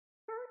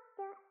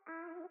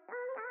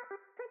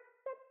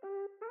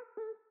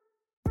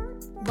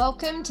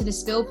Welcome to the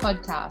Spill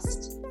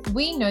Podcast.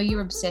 We know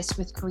you're obsessed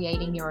with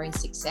creating your own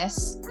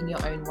success in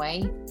your own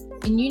way,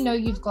 and you know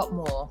you've got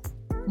more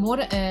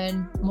to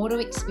earn, more to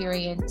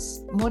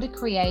experience, more to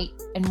create,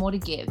 and more to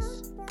give.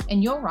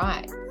 And you're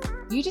right.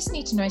 You just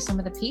need to know some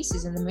of the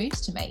pieces and the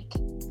moves to make.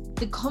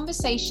 The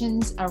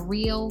conversations are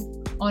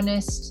real,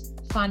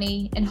 honest,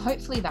 funny, and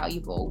hopefully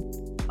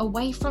valuable,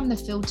 away from the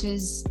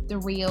filters, the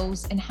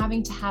reels, and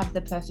having to have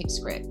the perfect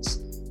script.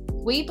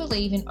 We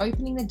believe in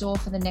opening the door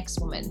for the next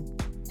woman,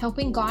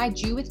 helping guide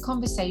you with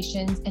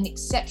conversations and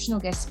exceptional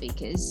guest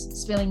speakers,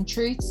 spilling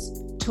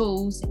truths,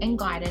 tools, and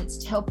guidance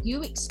to help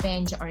you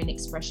expand your own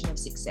expression of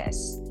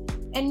success.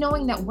 And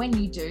knowing that when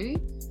you do,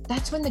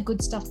 that's when the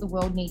good stuff the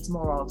world needs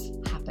more of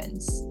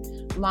happens.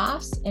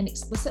 Laughs and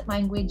explicit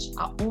language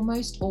are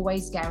almost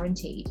always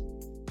guaranteed.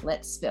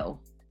 Let's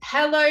spill.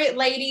 Hello,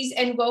 ladies,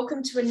 and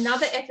welcome to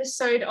another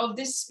episode of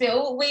This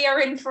Spill. We are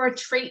in for a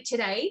treat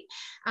today.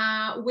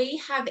 We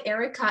have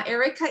Erica.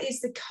 Erica is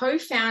the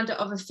co-founder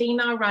of a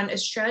female-run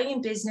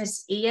Australian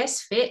business,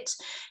 ES Fit,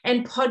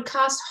 and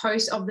podcast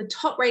host of the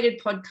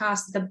top-rated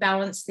podcast, The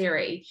Balance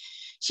Theory.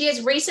 She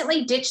has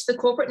recently ditched the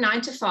corporate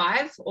 9 to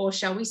 5, or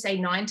shall we say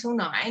 9 till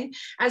 9,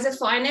 as a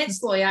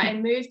finance lawyer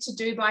and moved to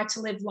Dubai to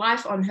live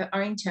life on her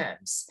own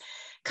terms.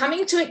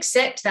 Coming to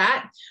accept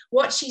that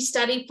what she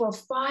studied for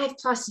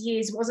 5+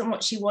 years wasn't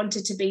what she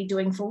wanted to be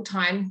doing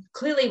full-time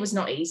clearly was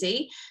not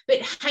easy,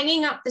 but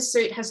hanging up the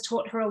suit has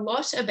taught her a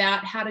lot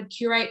about how to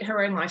curate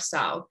her own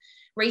lifestyle,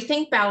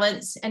 rethink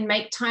balance, and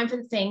make time for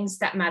the things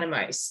that matter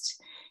most.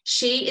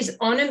 She is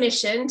on a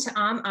mission to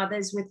arm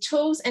others with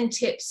tools and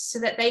tips so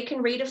that they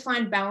can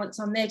redefine balance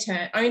on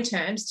their own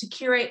terms to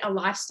curate a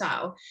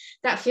lifestyle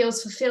that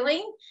feels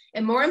fulfilling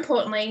and, more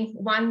importantly,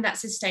 one that's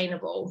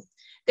sustainable.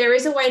 There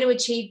is a way to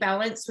achieve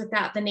balance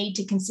without the need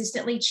to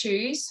consistently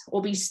choose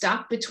or be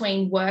stuck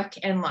between work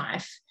and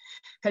life.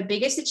 Her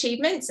biggest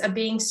achievements are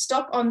being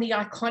stock on the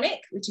iconic,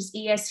 which is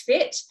ES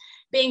Fit,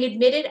 being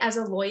admitted as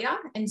a lawyer,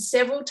 and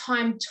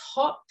several-time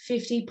top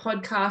 50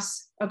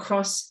 podcasts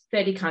across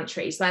 30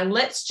 countries. Like,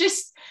 let's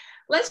just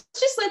let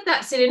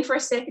that sit in for a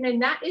second.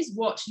 And that is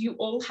what you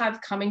all have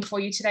coming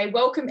for you today.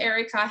 Welcome,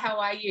 Erica. How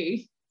are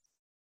you?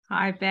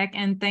 Hi, Beck,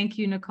 and thank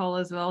you, Nicole,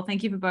 as well.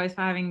 Thank you for both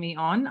for having me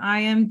on. I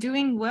am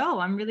doing well.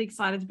 I'm really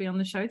excited to be on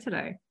the show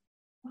today.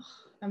 Oh,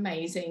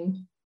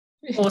 amazing.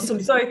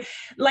 Awesome. So,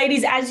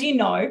 ladies, as you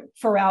know,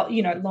 for our,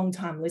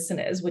 long-time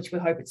listeners, which we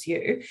hope it's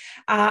you,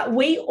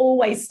 we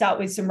always start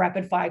with some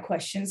rapid fire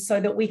questions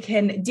so that we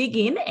can dig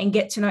in and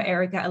get to know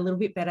Erica a little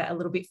bit better, a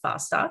little bit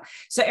faster.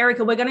 So,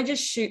 Erica, we're going to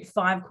just shoot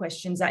 5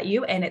 questions at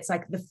you, and it's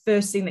like the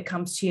first thing that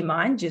comes to your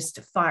mind, just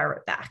fire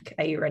it back.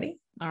 Are you ready?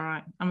 All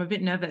right. I'm a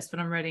bit nervous, but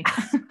I'm ready.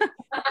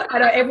 I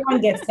know everyone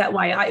gets that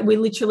way. We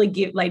literally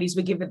give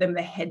them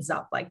the heads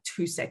up like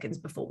 2 seconds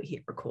before we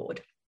hit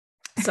record.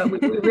 So we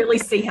really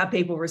see how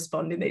people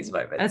respond in these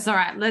moments. That's all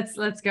right. Let's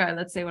go.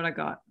 Let's see what I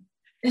got.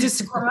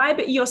 Describe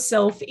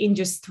yourself in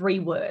just 3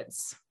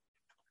 words.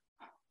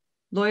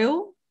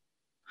 Loyal,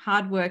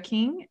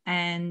 hardworking,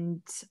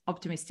 and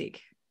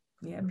optimistic.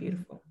 Yeah,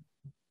 beautiful.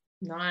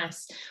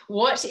 Nice.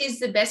 What is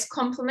the best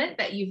compliment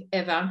that you've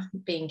ever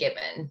been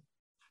given?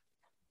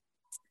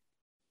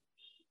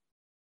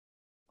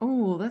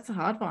 Oh, that's a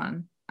hard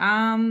one.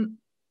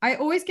 I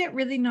always get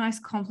really nice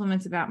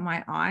compliments about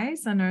my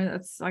eyes. I know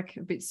that's like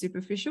a bit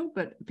superficial,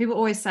 but people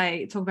always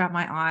talk about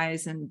my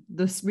eyes, and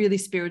the really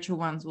spiritual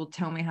ones will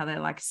tell me how they're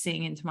like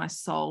seeing into my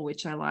soul,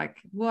 which I like,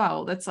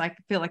 wow, that's like,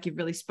 I feel like you've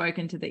really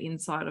spoken to the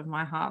inside of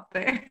my heart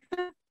there.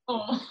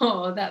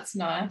 Oh, that's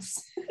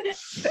nice.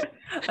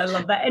 I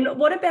love that. And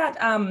what about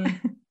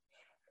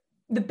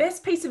the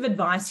best piece of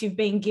advice you've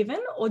been given?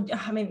 Or,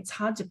 I mean, it's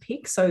hard to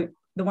pick. So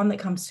the one that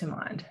comes to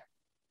mind.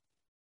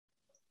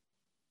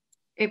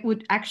 It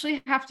would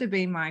actually have to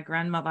be my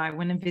grandmother. I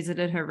went and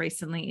visited her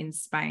recently in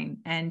Spain,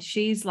 and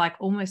she's like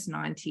almost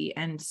 90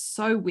 and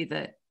so with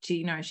it.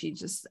 She's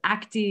just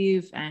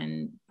active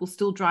and will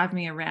still drive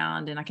me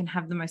around, and I can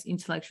have the most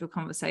intellectual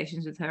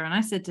conversations with her. And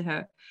I said to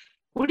her,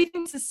 what do you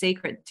think is the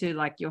secret to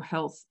like your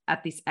health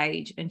at this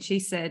age? And she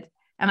said,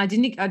 and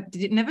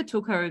it never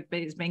took her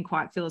as being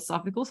quite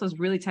philosophical, so I was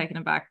really taken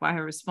aback by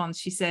her response.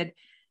 She said,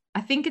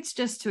 I think it's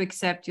just to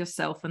accept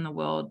yourself and the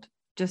world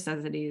just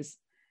as it is.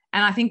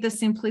 And I think the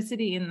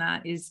simplicity in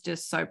that is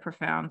just so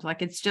profound.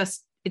 Like, it's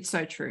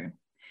so true.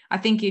 I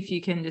think if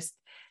you can just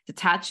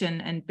detach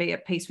and be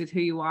at peace with who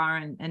you are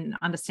and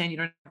understand you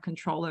don't have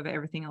control over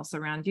everything else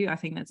around you, I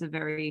think that's a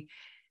very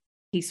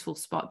peaceful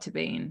spot to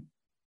be in.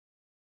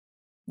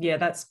 Yeah,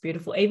 that's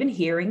beautiful. Even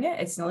hearing it,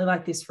 it's nearly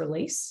like this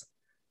release.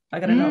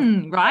 Like, I don't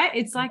know. Right?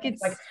 It's like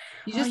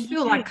you just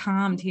feel like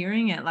calmed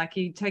hearing it. Like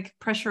you take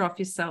pressure off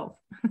yourself.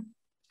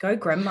 Go,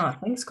 Grandma.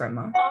 Thanks,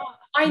 Grandma.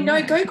 I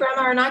know, go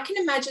grandma. And I can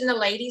imagine the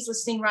ladies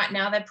listening right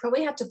now, they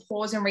probably have to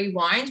pause and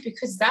rewind,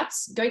 because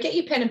go get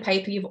your pen and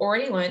paper. You've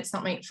already learned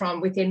something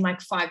from within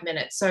like 5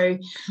 minutes. So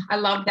I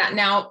love that.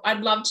 Now, I'd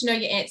love to know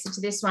your answer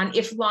to this one.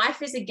 If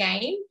life is a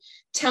game,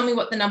 tell me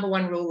what the number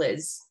 1 rule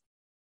is.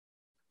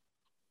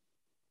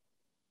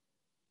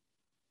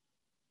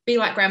 Be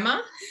like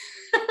grandma.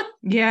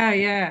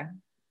 Yeah.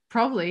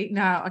 Probably.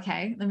 No.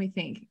 Okay. Let me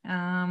think.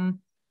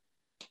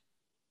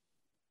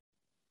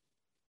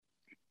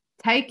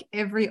 Take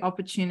every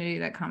opportunity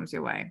that comes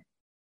your way.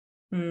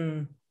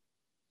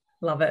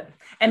 Love it.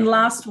 And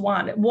last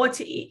one, what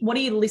are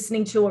you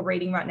listening to or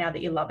reading right now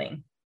that you're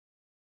loving?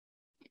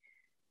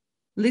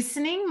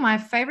 Listening, my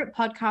favorite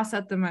podcast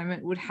at the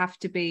moment would have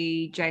to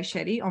be Jay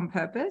Shetty, On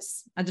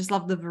Purpose. I just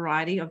love the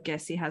variety of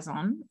guests he has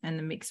on and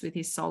the mix with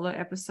his solo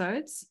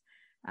episodes.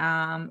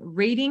 I'm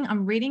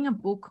reading a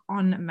book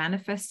on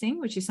manifesting,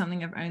 which is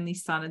something I've only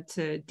started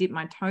to dip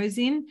my toes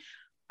in.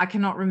 I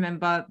cannot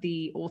remember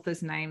the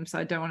author's name, so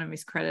I don't want to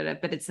miscredit it,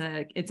 but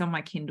it's on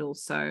my Kindle.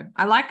 So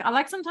I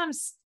like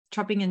sometimes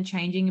chopping and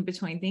changing in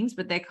between things,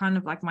 but they're kind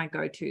of like my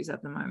go-tos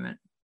at the moment.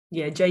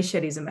 Yeah, Jay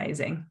Shetty's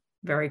amazing.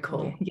 Very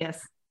cool.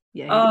 Yes.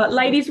 Yeah.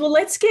 Ladies, well,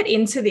 let's get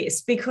into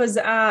this because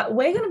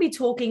we're going to be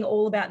talking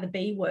all about the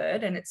B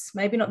word, and it's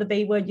maybe not the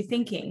B word you're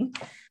thinking,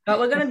 but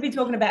we're going to be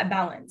talking about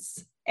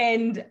balance.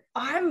 And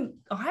I'm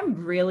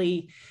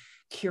really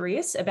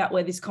curious about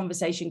where this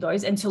conversation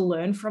goes and to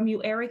learn from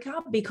you,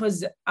 Erica,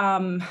 because I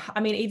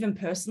mean, even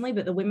personally,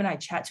 but the women I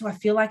chat to, I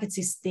feel like it's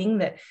this thing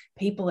that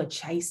people are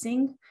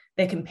chasing.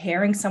 They're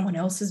comparing someone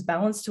else's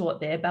balance to what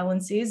their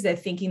balance is. They're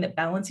thinking that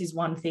balance is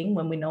one thing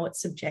when we know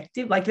it's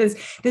subjective. Like it's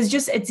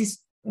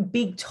this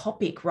big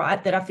topic,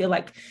 right? That I feel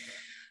like,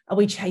 are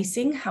we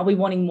chasing? Are we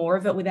wanting more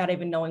of it without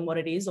even knowing what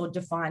it is or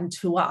defined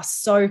to us?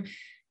 So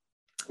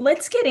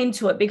let's get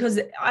into it, because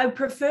I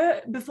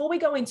prefer, before we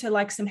go into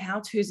like some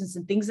how-tos and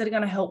some things that are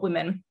going to help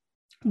women,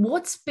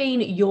 what's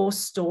been your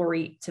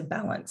story to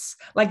balance?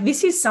 Like,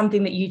 this is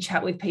something that you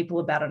chat with people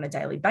about on a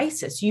daily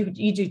basis. You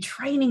do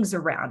trainings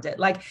around it.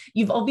 Like,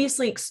 you've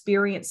obviously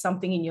experienced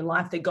something in your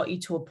life that got you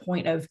to a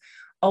point of,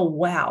 oh,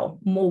 wow,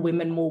 more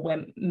women,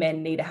 more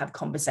men need to have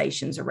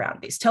conversations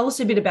around this. Tell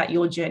us a bit about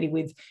your journey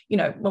with,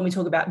 when we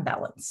talk about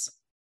balance.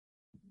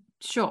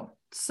 Sure.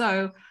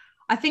 So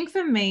I think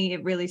for me,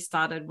 it really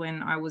started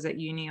when I was at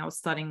uni. I was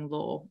studying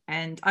law,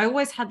 and I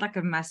always had like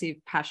a massive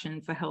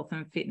passion for health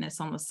and fitness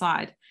on the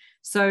side.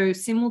 So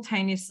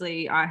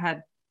simultaneously, I had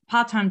a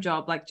part-time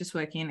job, like just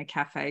working in a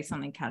cafe,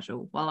 something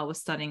casual, while I was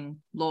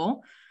studying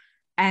law.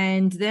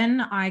 And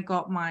then I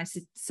got my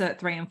Cert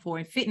 3 and 4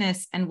 in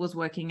fitness and was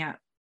working at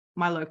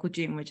my local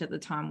gym, which at the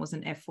time was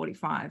an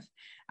F45.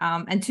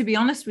 And to be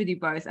honest with you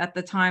both, at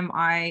the time,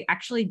 I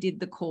actually did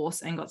the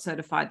course and got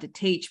certified to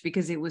teach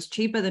because it was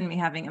cheaper than me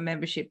having a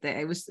membership there.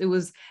 It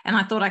was, and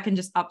I thought I can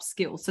just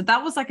upskill. So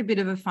that was like a bit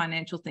of a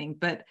financial thing,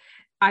 but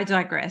I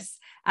digress.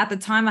 At the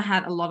time, I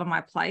had a lot on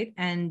my plate,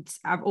 and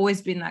I've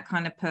always been that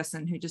kind of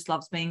person who just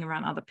loves being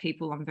around other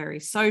people. I'm very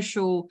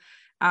social,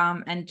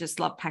 and just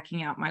love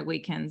packing out my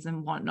weekends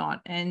and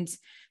whatnot. And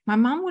my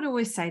mum would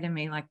always say to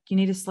me, like, you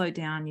need to slow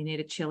down, you need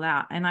to chill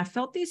out. And I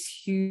felt this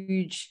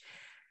huge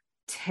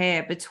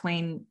tear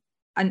between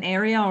an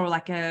area, or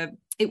like I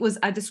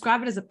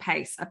describe it as a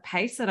pace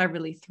that I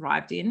really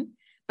thrived in.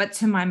 But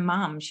to my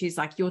mum, she's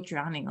like, you're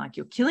drowning, like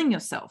you're killing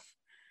yourself.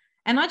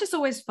 And I just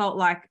always felt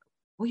like,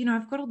 well,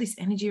 I've got all this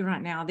energy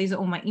right now. These are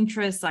all my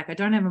interests. Like, I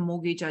don't have a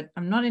mortgage.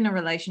 I'm not in a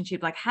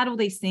relationship, like had all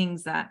these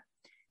things that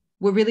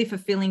were really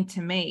fulfilling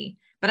to me.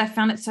 But I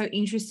found it so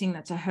interesting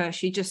that to her,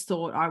 she just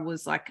thought I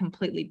was like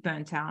completely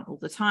burnt out all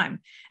the time.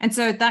 And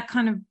so that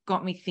kind of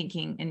got me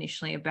thinking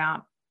initially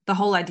about the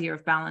whole idea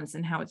of balance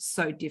and how it's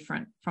so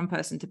different from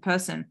person to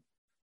person.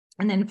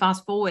 And then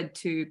fast forward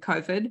to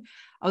COVID,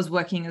 I was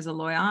working as a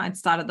lawyer. I'd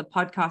started the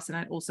podcast, and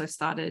I'd also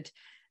started,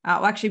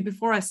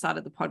 before I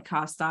started the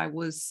podcast, I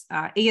was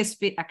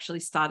ESFit actually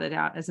started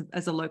out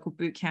as a local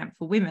boot camp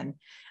for women.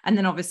 And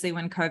then obviously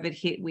when COVID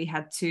hit, we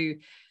had to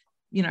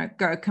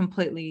go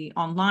completely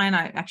online.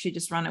 I actually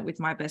just run it with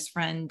my best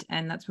friend,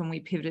 and that's when we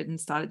pivoted and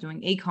started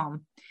doing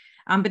e-com.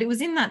 But it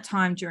was in that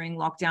time during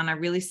lockdown, I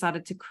really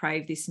started to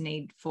crave this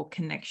need for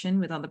connection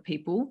with other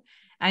people.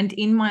 And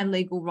in my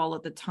legal role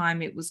at the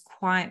time, it was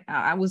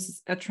I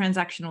was a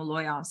transactional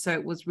lawyer. So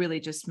it was really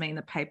just me and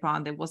the paper,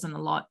 and there wasn't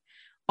a lot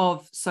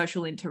of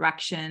social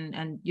interaction,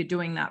 and you're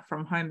doing that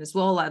from home as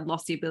well. I'd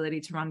lost the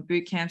ability to run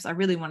boot camps. I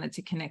really wanted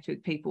to connect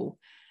with people.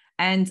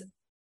 And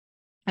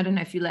I don't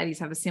know if you ladies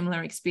have a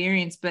similar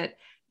experience, but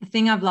the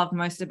thing I've loved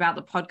most about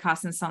the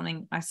podcast, and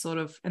something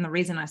and the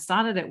reason I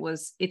started it,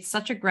 was it's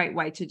such a great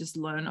way to just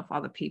learn off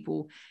other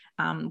people.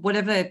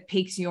 Whatever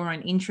piques your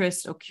own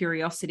interest or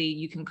curiosity,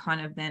 you can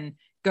kind of then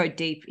go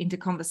deep into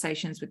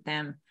conversations with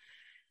them.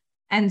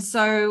 And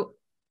so,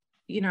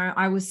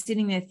 I was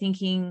sitting there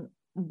thinking,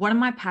 what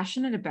am I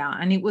passionate about?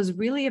 And it was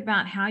really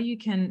about how you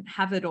can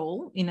have it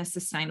all in a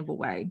sustainable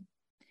way.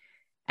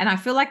 And I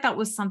feel like that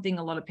was something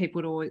a lot of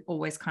people would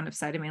always kind of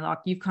say to me, like,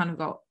 you've kind of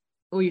got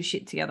all your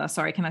shit together.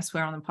 Sorry, can I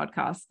swear on the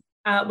podcast?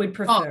 We'd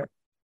prefer.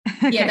 Oh.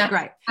 Okay, yeah,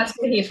 great.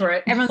 Absolutely here for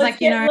it. Everyone's let's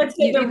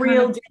get the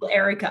real deal,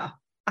 Erica.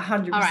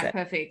 100%. All right,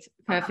 perfect.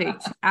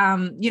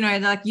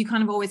 Like you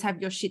kind of always have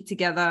your shit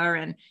together,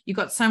 and you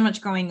got so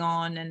much going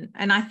on.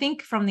 And I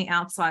think from the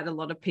outside, a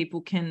lot of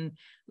people can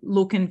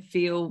look and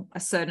feel a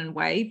certain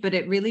way, but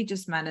it really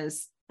just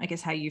matters, I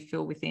guess, how you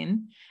feel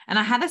within. And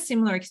I had a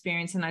similar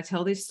experience, and I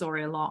tell this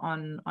story a lot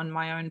on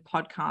my own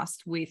podcast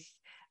with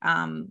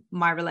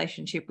my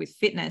relationship with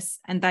fitness.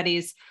 And that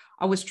is,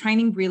 I was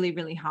training really,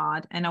 really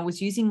hard, and I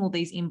was using all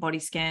these in-body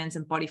scans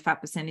and body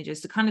fat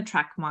percentages to kind of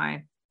track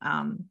my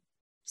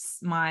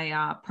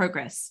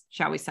progress,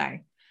 shall we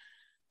say.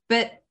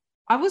 But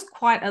I was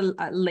quite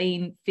a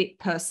lean, fit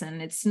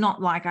person. It's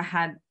not like I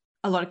had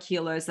a lot of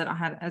kilos that I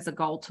had as a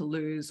goal to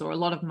lose, or a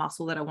lot of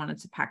muscle that I wanted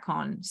to pack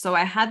on. So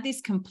I had this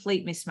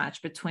complete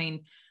mismatch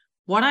between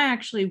what I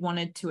actually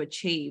wanted to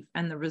achieve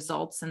and the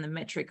results and the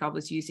metric I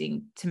was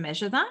using to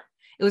measure that.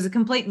 It was a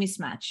complete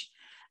mismatch.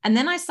 And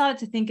then I started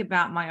to think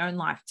about my own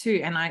life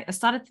too. And I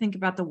started to think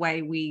about the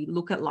way we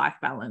look at life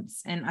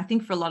balance. And I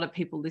think for a lot of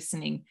people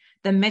listening,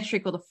 the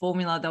metric or the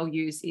formula they'll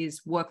use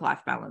is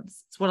work-life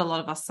balance. It's what a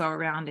lot of us throw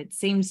around. It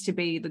seems to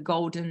be the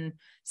golden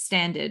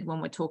standard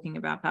when we're talking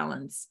about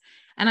balance.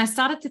 And I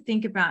started to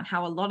think about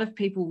how a lot of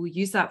people will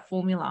use that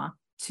formula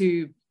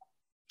to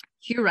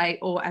curate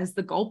or as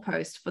the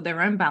goalpost for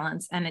their own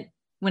balance. And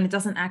when it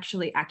doesn't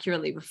actually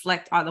accurately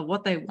reflect either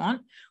what they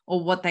want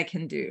or what they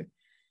can do.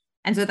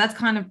 And so that's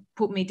kind of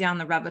put me down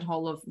the rabbit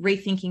hole of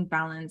rethinking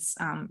balance,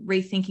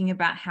 rethinking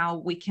about how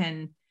we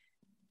can,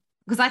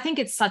 because I think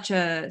it's such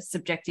a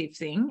subjective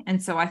thing.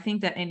 And so I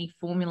think that any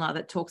formula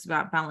that talks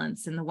about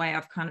balance, and the way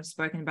I've kind of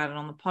spoken about it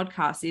on the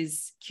podcast,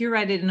 is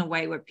curated in a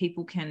way where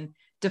people can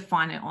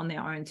define it on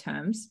their own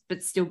terms,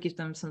 but still give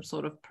them some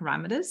sort of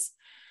parameters.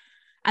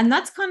 And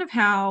that's kind of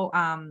how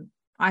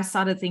I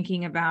started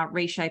thinking about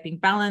reshaping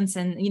balance.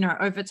 And,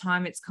 over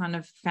time, it's kind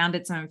of found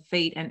its own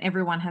feet, and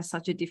everyone has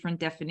such a different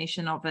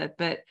definition of it.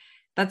 But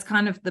that's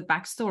kind of the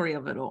backstory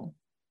of it all.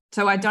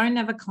 So I don't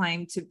ever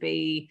claim to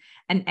be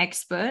an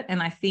expert.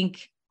 And I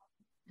think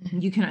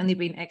you can only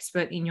be an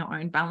expert in your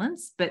own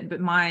balance. But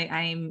my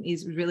aim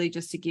is really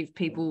just to give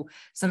people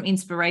some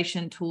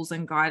inspiration, tools,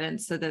 and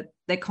guidance so that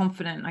they're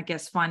confident, I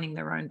guess, finding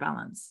their own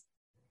balance.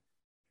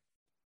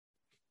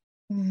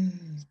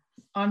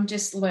 I'm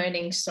just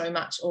learning so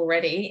much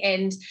already.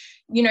 And,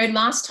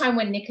 last time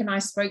when Nick and I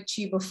spoke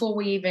to you, before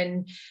we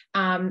even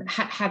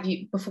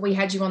before we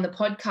had you on the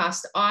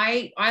podcast,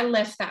 I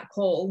left that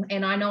call,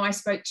 and I know I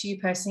spoke to you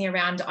personally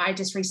around, I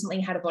just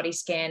recently had a body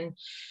scan,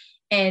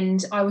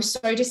 and I was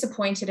so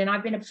disappointed. And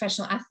I've been a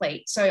professional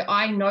athlete, so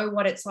I know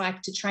what it's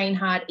like to train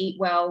hard, eat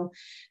well,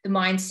 the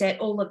mindset,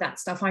 all of that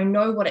stuff. I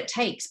know what it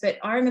takes. But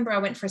I remember I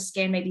went for a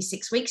scan maybe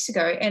 6 weeks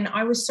ago, and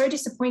I was so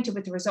disappointed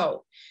with the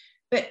result.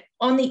 But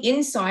on the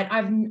inside,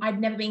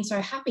 I'd never been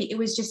so happy. It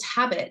was just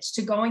habit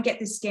to go and get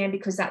this scan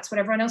because that's what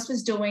everyone else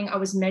was doing. I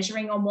was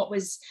measuring on what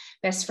was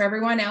best for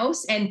everyone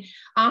else. And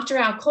after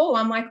our call,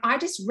 I'm like, I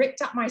just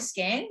ripped up my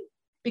scan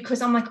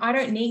because I'm like, I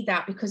don't need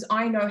that, because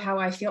I know how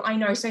I feel. I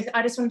know. So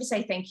I just wanted to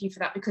say thank you for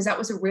that, because that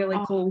was a really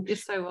cool. You're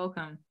so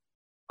welcome.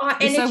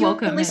 And you're if so you're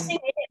welcome, listening,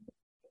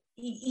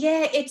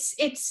 yeah,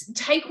 it's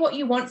take what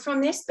you want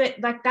from this, but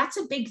like that's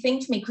a big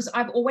thing to me, because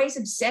I've always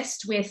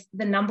obsessed with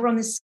the number on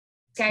the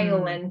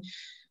scale and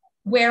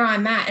where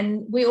I'm at.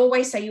 And we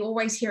always say, you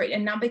always hear it, a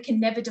number can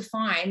never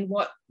define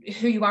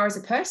who you are as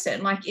a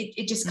person. Like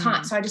it just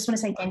can't. So I just want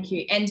to say thank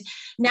you. And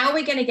now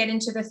we're going to get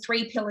into the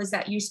 3 pillars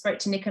that you spoke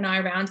to Nick and I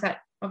around, that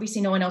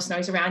obviously no one else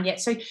knows around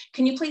yet. So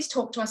can you please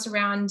talk to us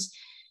around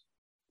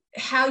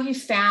how you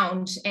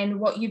found and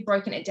what you've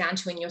broken it down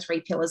to in your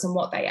 3 pillars and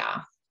what they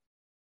are?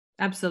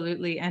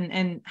 Absolutely.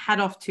 And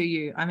hat off to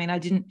you. I mean, I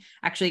didn't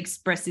actually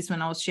express this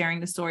when I was sharing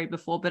the story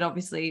before, but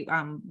obviously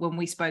when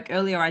we spoke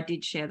earlier, I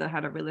did share that I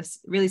had a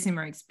really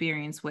similar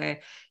experience where,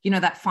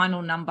 that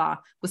final number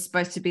was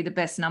supposed to be the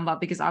best number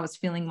because I was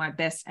feeling my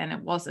best and it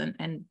wasn't.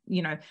 And,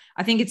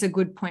 I think it's a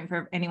good point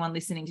for anyone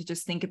listening to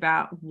just think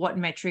about what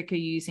metric are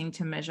you using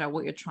to measure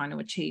what you're trying to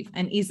achieve.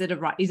 And is it a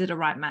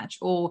right match,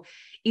 or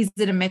is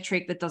it a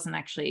metric that doesn't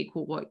actually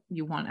equal what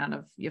you want out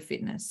of your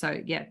fitness?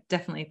 So yeah,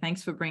 definitely.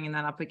 Thanks for bringing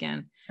that up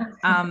again.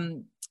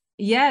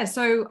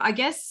 So I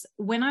guess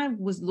when I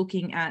was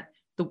looking at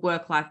the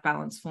work-life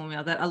balance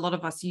formula that a lot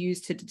of us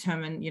use to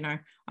determine,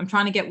 I'm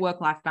trying to get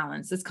work-life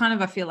balance, it's kind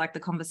of, I feel like, the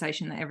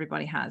conversation that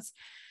everybody has.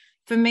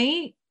 For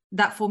me,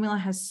 that formula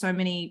has so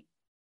many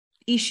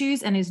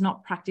issues and is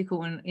not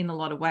practical in a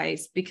lot of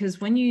ways, because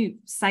when you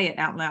say it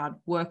out loud,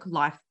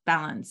 work-life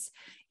balance,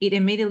 it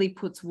immediately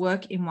puts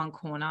work in one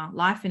corner,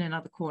 life in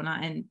another corner,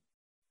 and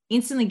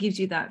instantly gives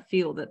you that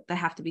feel that they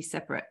have to be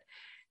separate.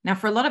 Now,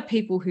 for a lot of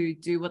people who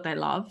do what they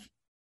love,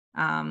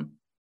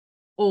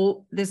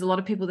 or there's a lot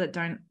of people that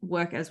don't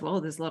work as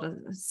well. There's a lot of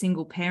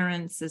single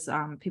parents, there's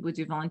people who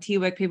do volunteer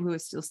work, people who are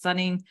still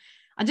studying.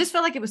 I just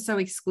felt like it was so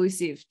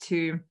exclusive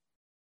to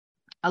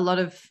a lot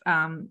of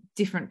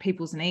different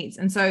people's needs.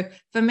 And so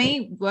for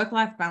me,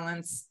 work-life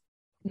balance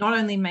not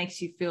only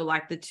makes you feel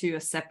like the two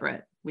are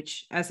separate,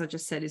 which, as I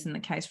just said, isn't the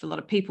case for a lot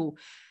of people,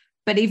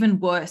 but even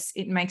worse,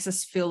 it makes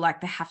us feel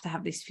like they have to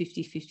have this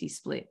 50-50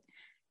 split.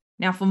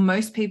 Now, for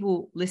most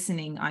people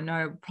listening, I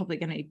know probably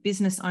going to be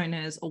business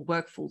owners or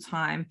work full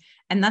time,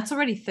 and that's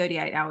already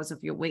 38 hours of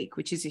your week,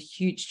 which is a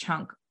huge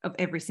chunk of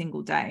every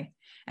single day.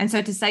 And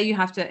so to say you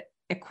have to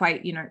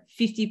equate,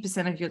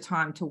 50% of your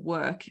time to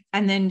work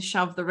and then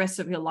shove the rest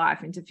of your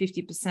life into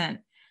 50%,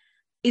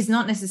 is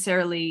not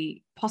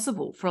necessarily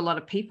possible for a lot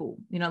of people.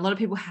 You know, a lot of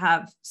people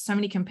have so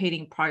many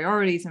competing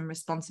priorities and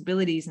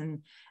responsibilities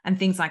and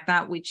things like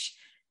that, which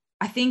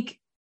I think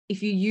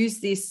if you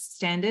use this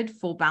standard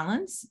for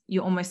balance,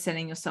 you're almost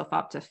setting yourself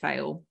up to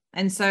fail.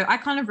 And so I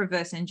kind of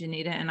reverse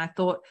engineered it. And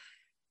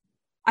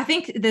I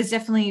think there's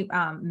definitely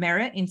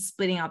merit in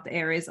splitting up the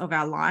areas of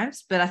our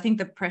lives, but I think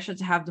the pressure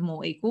to have them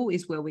all equal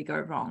is where we go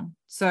wrong.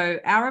 So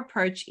our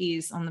approach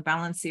is, on the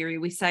balance theory,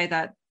 we say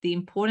that the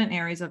important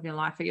areas of your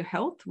life are your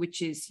health,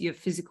 which is your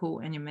physical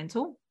and your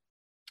mental,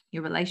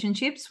 your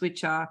relationships,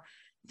 which are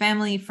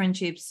family,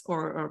 friendships,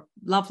 or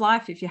love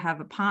life if you have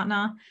a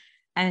partner,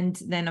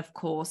 and then of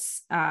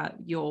course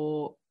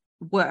your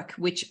work,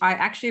 which I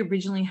actually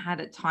originally had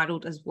it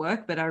titled as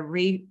work, but I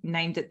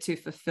renamed it to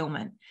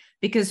fulfillment,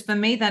 because for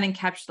me that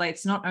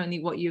encapsulates not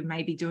only what you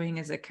may be doing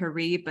as a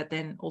career, but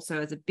then also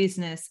as a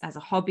business, as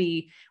a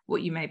hobby,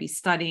 what you may be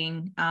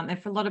studying. And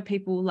for a lot of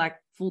people, like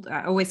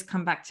I always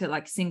come back to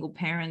like single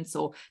parents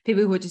or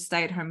people who are just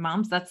stay-at-home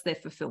moms, that's their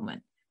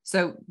fulfillment.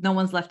 So no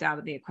one's left out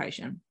of the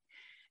equation.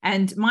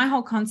 And my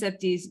whole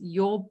concept is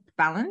your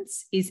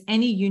balance is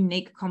any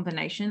unique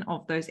combination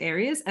of those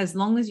areas, as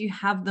long as you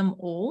have them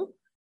all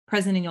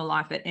present in your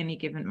life at any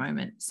given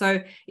moment.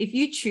 So if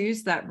you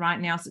choose that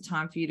right now is the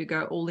time for you to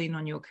go all in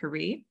on your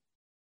career,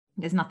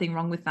 there's nothing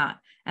wrong with that.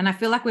 And I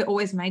feel like we're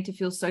always made to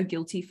feel so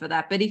guilty for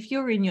that. But if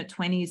you're in your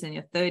 20s and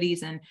your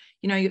 30s and,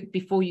 you know,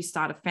 before you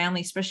start a family,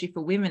 especially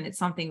for women, it's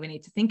something we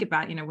need to think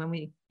about, you know,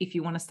 if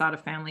you want to start a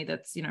family,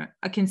 that's, you know,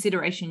 a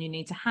consideration you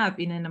need to have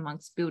in and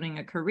amongst building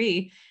a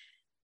career.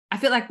 I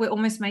feel like we're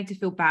almost made to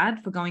feel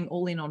bad for going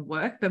all in on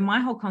work. But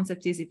my whole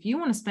concept is, if you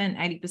want to spend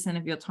 80%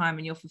 of your time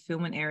in your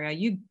fulfillment area,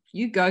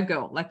 you go,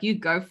 girl, like you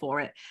go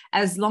for it,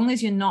 as long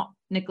as you're not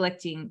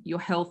neglecting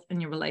your health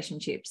and your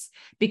relationships,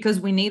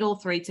 because we need all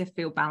three to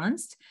feel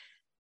balanced.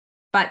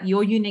 But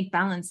your unique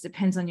balance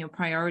depends on your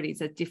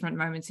priorities at different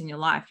moments in your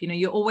life. You know,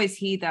 you always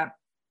hear that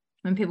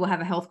when people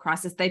have a health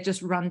crisis, they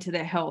just run to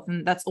their health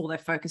and that's all they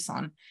focus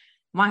on.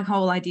 My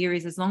whole idea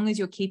is, as long as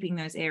you're keeping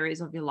those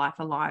areas of your life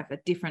alive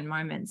at different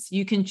moments,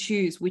 you can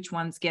choose which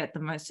ones get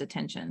the most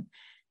attention.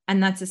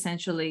 And that's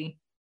essentially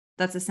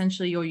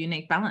your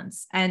unique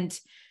balance. And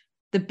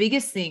the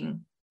biggest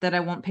thing that I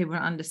want people to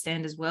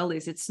understand as well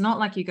is, it's not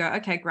like you go,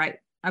 okay, great,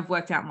 I've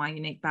worked out my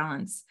unique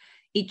balance.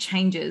 It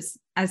changes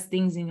as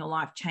things in your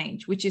life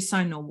change, which is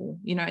so normal.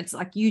 You know, it's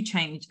like you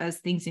change as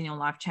things in your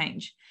life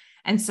change.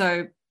 And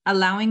so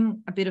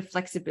allowing a bit of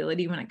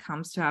flexibility when it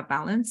comes to our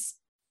balance,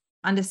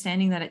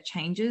 understanding that it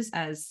changes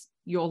as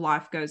your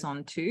life goes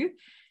on too,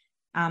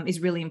 is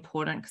really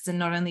important, because it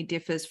not only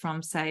differs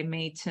from, say,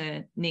 me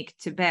to Nick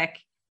to Beck,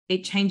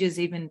 it changes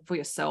even for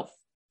yourself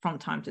from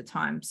time to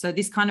time. So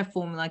this kind of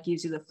formula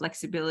gives you the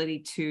flexibility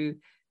to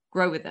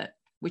grow with it,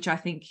 which I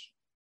think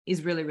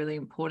is really, really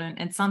important,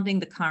 and something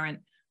the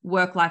current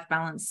work-life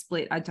balance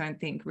split I don't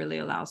think really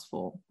allows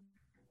for.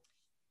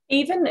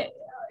 Even,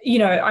 you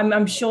know,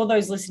 I'm sure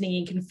those listening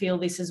in can feel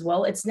this as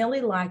well. It's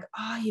nearly like,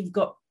 I've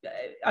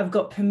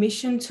got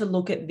permission to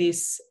look at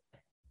this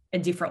a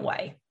different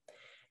way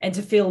and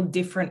to feel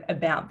different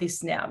about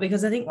this now.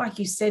 Because I think, like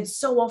you said,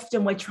 so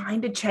often we're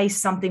trying to chase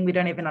something we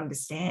don't even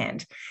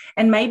understand.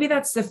 And maybe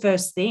that's the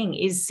first thing,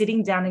 is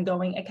sitting down and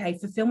going, okay,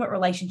 fulfillment,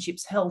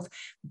 relationships, health,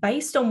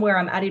 based on where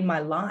I'm at in my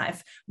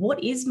life,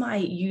 what is my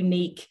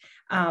unique,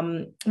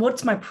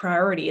 what's my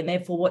priority, and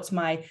therefore what's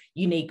my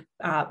unique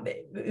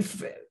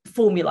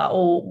formula,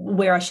 or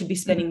where I should be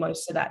spending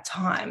most of that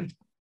time.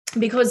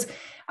 Because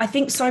I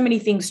think so many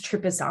things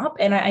trip us up.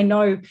 And I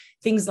know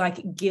things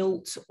like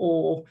guilt,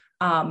 or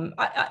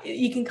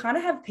you can kind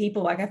of have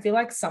people, like, I feel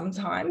like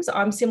sometimes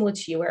I'm similar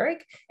to you,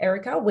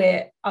 Erica,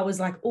 where I was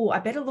like, oh, I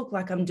better look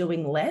like I'm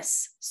doing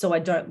less so I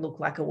don't look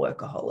like a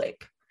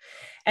workaholic.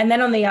 And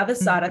then on the other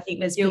side, I think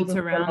there's guilt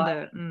people around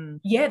like, it.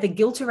 Yeah, the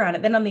guilt around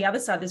it. Then on the other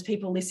side, there's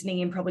people listening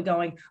in probably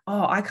going,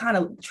 oh, I kind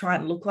of try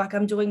and look like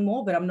I'm doing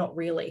more, but I'm not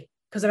really,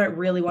 because I don't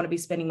really want to be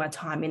spending my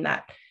time in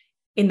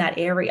that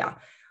area.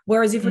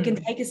 Whereas if we can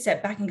take a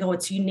step back and go,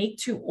 it's unique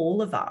to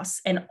all of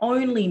us, and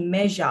only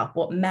measure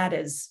what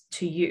matters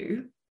to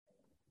you,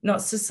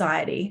 not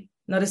society,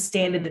 not a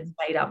standard that's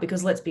made up,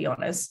 because let's be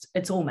honest,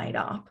 it's all made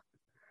up.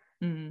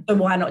 So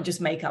why not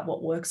just make up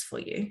what works for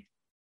you?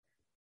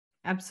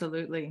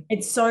 Absolutely.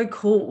 It's so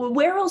cool.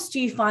 Where else do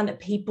you find that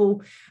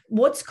people,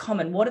 what's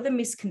common? What are the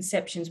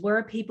misconceptions? Where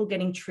are people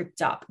getting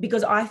tripped up?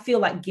 Because I feel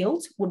like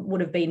guilt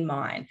would have been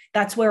mine.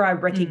 That's where I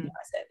recognize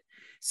it.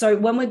 So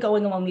when we're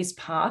going along this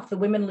path, the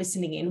women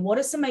listening in, what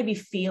are some maybe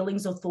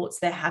feelings or thoughts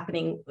they're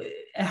happening,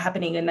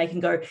 and they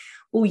can go,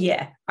 oh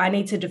yeah, I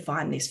need to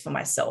define this for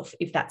myself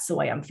if that's the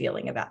way I'm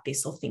feeling about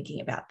this or thinking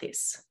about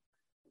this.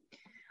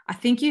 I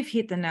think you've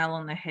hit the nail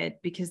on the head,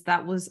 because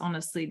that was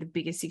honestly the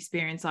biggest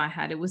experience I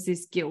had. It was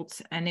this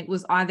guilt, and it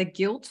was either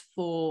guilt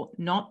for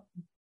not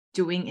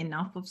doing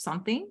enough of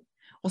something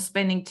or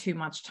spending too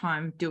much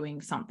time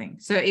doing something.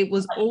 So it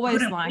was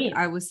always like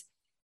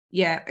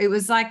it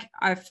was like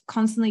I've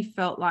constantly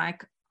felt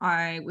like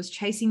I was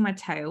chasing my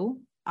tail.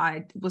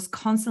 I was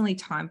constantly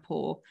time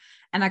poor,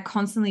 and I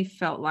constantly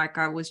felt like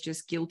I was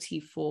just guilty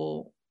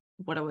for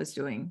what I was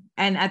doing.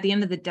 And at the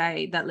end of the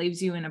day, that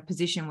leaves you in a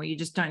position where you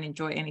just don't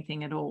enjoy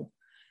anything at all.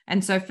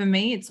 And so for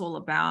me, it's all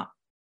about,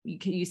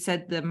 you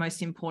said the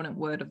most important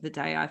word of the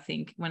day, I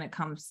think, when it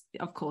comes,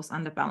 of course,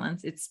 under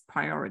balance, it's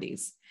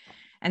priorities.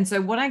 And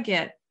so what I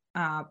get,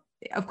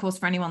 of course,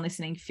 for anyone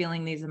listening,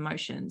 feeling these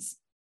emotions,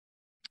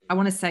 I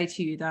want to say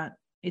to you that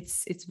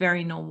it's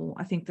very normal.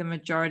 I think the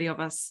majority of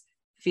us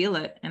feel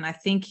it. And I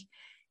think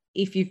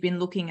if you've been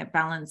looking at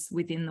balance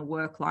within the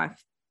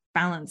work-life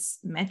balance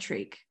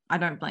metric, I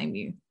don't blame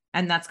you.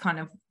 And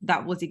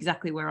that was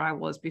exactly where I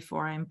was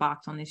before I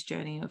embarked on this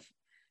journey of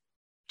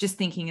just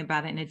thinking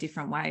about it in a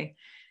different way.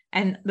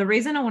 And the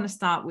reason I want to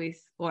start with,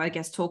 or I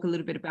guess talk a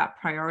little bit about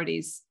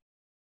priorities,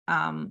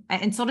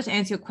 and sort of to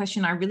answer your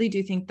question, I really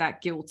do think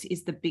that guilt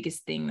is the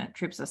biggest thing that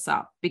trips us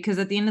up, because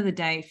at the end of the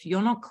day, if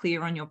you're not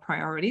clear on your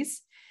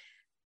priorities,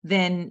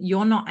 then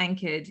you're not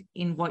anchored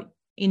in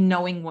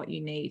knowing what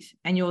you need.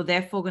 And you're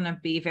therefore going to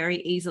be very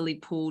easily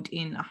pulled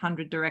in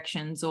 100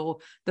 directions, or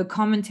the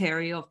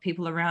commentary of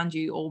people around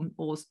you,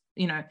 or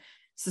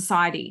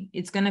society.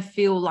 It's going to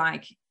feel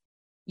like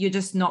you're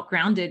just not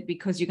grounded,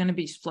 because you're going to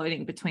be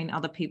floating between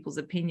other people's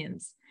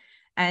opinions.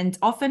 And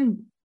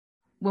often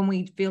when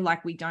we feel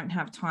like we don't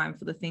have time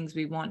for the things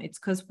we want, it's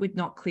because we're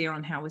not clear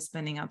on how we're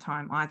spending our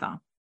time either.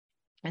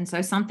 And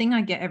so something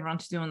I get everyone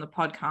to do on the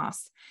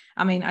podcast,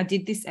 I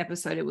did this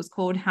episode, it was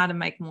called How to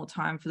Make More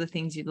Time for the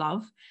Things You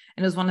Love.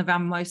 And it was one of our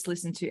most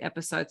listened to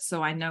episodes.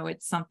 So I know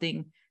it's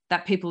something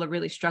that people are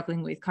really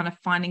struggling with, kind of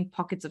finding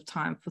pockets of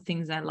time for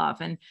things they love.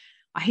 And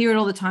I hear it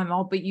all the time,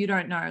 oh, but you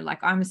don't know, like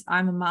I'm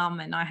a mom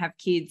and I have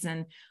kids.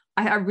 And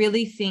I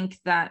really think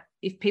that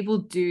if people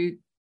do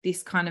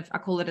this kind of, I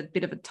call it a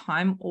bit of a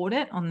time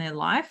audit on their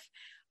life,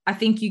 I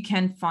think you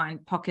can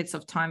find pockets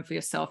of time for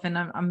yourself. And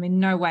I'm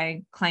in no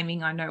way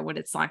claiming I know what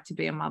it's like to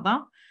be a mother.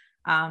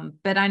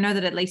 But I know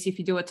that at least if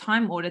you do a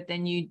time audit,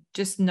 then you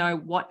just know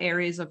what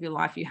areas of your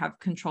life you have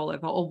control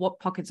over, or what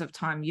pockets of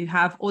time you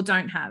have or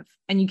don't have.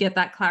 And you get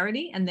that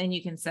clarity, and then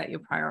you can set your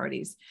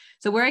priorities.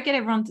 So where I get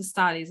everyone to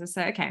start is I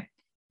say, okay,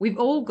 we've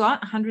all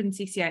got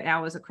 168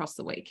 hours across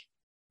the week,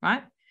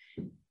 right?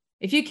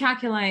 If you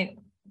calculate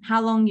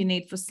how long you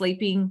need for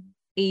sleeping,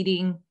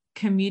 eating,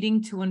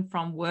 commuting to and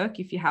from work,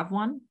 if you have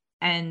one,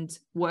 and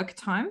work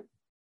time,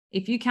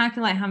 if you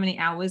calculate how many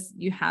hours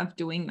you have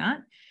doing that,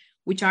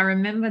 which I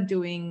remember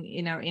doing,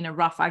 in a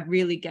rough, I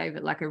really gave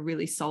it like a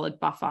really solid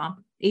buffer,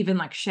 even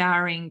like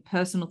showering,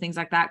 personal things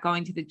like that,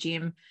 going to the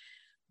gym.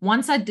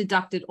 Once I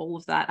deducted all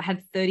of that, I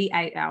had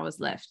 38 hours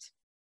left.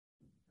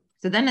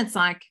 So then it's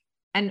like,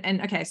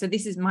 and okay, so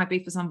this might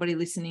be for somebody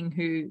listening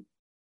who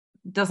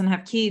doesn't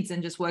have kids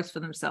and just works for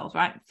themselves,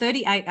 right?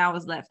 38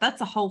 hours left.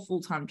 That's a whole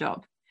full-time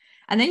job.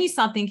 And then you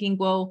start thinking,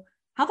 well,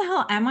 how the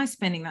hell am I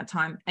spending that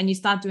time? And you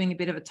start doing a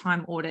bit of a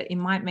time audit. It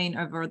might mean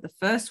over the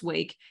first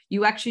week,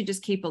 you actually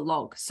just keep a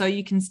log. So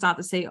you can start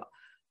to see,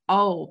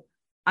 oh,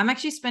 I'm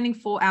actually spending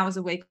 4 hours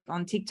a week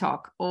on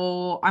TikTok,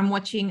 or I'm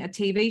watching a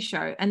TV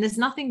show. And there's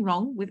nothing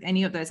wrong with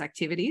any of those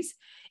activities.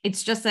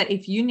 It's just that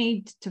if you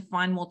need to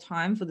find more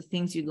time for the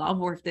things you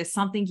love, or if there's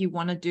something you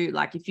want to do,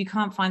 like if you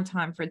can't find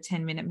time for a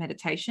 10-minute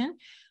meditation,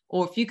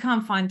 or if you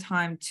can't find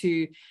time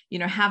to,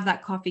 have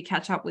that coffee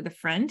catch up with a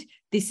friend,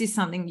 this is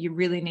something you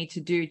really need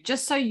to do,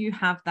 just so you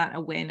have that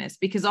awareness.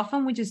 Because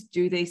often we just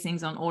do these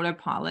things on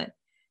autopilot,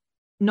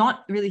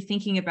 not really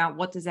thinking about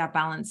what does our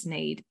balance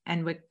need.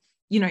 And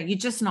you're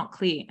just not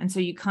clear. And so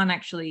you can't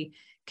actually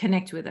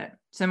connect with it.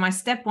 So my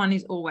step one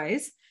is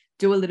always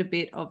do a little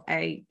bit of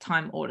a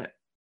time audit.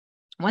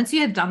 Once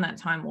you have done that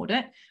time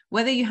audit,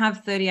 whether you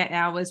have 38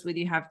 hours, whether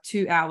you have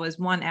 2 hours,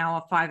 1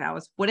 hour, 5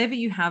 hours, whatever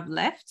you have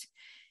left,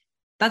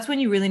 that's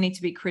when you really need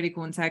to be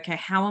critical and say, okay,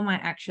 how am I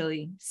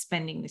actually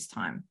spending this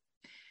time?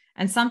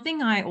 And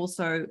something I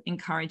also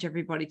encourage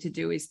everybody to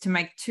do is to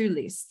make 2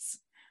 lists.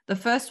 The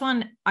first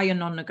one are your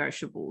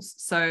non-negotiables.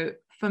 So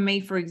for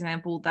me, for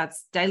example,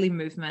 that's daily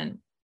movement.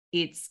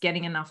 It's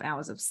getting enough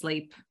hours of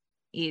sleep.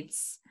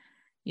 It's,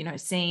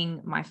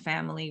 seeing my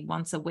family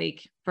once a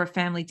week for a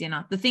family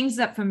dinner. The things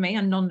that for me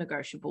are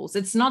non-negotiables.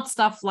 It's not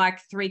stuff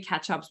like 3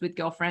 catch-ups with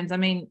girlfriends. I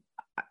mean,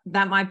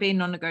 that might be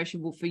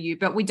non-negotiable for you,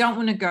 but we don't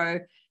want to go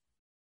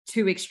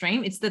too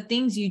extreme. It's the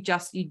things you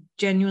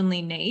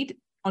genuinely need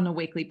on a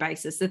weekly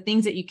basis, the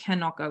things that you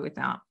cannot go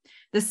without.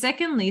 The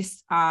second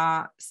list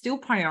are still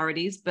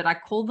priorities, but I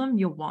call them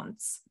your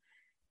wants,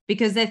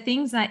 because they're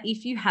things that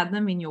if you had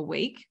them in your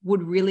week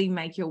would really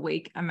make your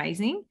week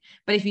amazing.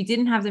 But if you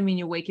didn't have them in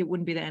your week, it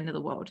wouldn't be the end of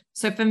the world.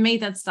 So for me,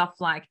 that's stuff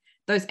like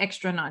those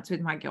extra nights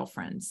with my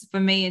girlfriends. For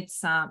me,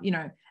 it's,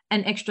 an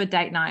extra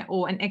date night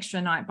or an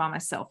extra night by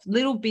myself,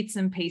 little bits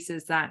and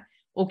pieces that,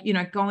 or,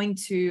 going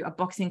to a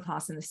boxing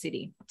class in the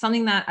city,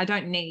 something that I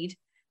don't need,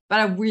 but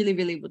I really,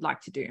 really would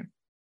like to do.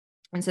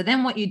 And so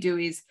then what you do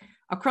is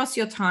across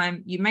your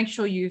time, you make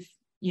sure you've,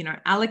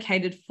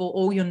 allocated for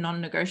all your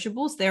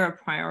non-negotiables. They're a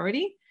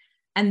priority.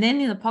 And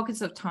then in the pockets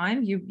of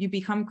time, you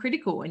become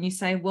critical and you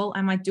say, well,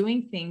 am I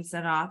doing things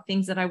that are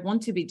things that I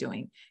want to be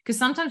doing? Because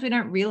sometimes we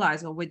don't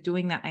realize, we're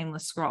doing that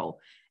aimless scroll.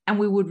 And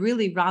we would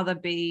really rather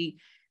be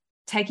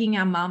taking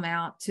our mum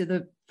out to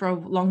the for a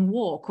long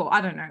walk, or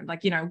I don't know,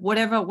 like,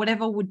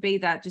 whatever would be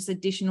that just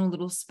additional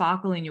little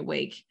sparkle in your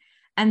week.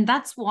 And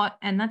that's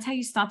how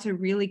you start to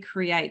really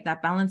create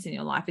that balance in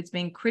your life. It's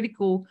being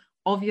critical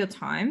of your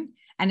time,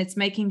 and it's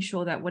making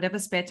sure that whatever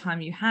spare time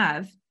you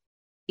have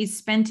is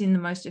spent in the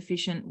most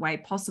efficient way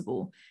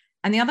possible.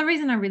 And the other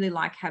reason I really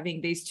like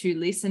having these two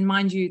lists, and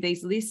mind you,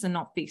 these lists are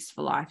not fixed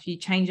for life. You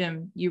change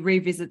them, you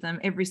revisit them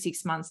every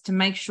 6 months to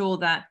make sure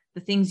that the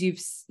things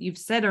you've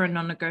said are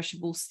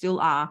non-negotiable still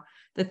are.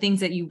 The things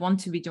that you want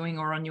to be doing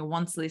or on your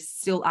wants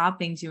list still are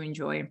things you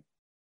enjoy.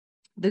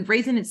 The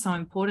reason it's so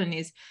important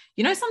is,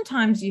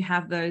 sometimes you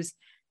have those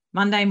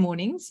Monday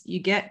mornings,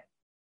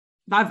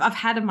 I've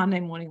had a Monday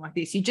morning like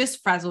this. You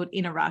just frazzled,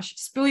 in a rush,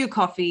 spill your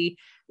coffee,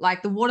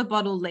 like the water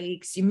bottle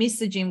leaks, you miss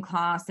the gym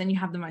class, then you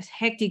have the most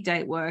hectic day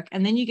at work.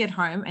 And then you get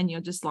home and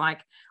you're just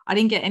like, I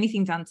didn't get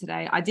anything done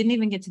today. I didn't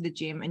even get to the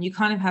gym. And you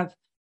kind of have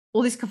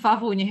all this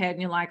kerfuffle in your head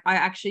and you're like, I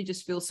actually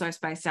just feel so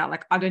spaced out.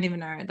 Like, I don't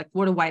even know, like,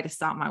 what a way to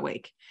start my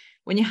week.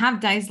 When you have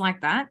days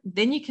like that,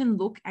 then you can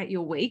look at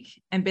your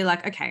week and be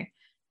like, okay,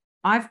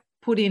 I've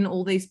put in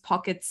all these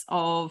pockets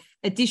of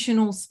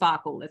additional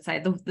sparkle, let's say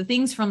the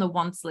things from the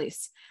wants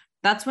list.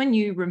 That's when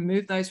you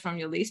remove those from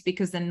your list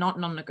because they're not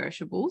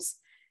non-negotiables.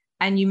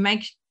 And you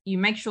make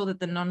sure that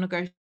the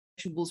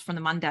non-negotiables from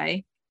the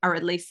Monday are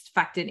at least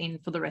factored in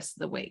for the rest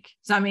of the week.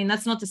 So, I mean,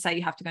 that's not to say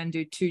you have to go and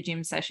do 2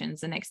 gym sessions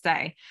the next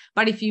day.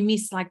 But if you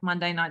miss like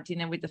Monday night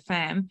dinner with the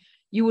fam,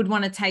 you would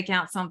want to take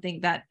out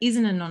something that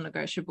isn't a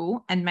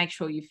non-negotiable and make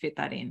sure you fit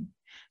that in.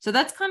 So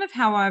that's kind of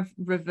how I've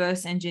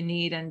reverse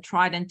engineered and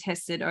tried and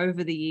tested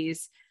over the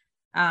years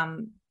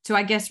to,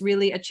 I guess,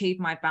 really achieve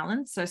my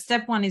balance. So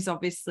step 1 is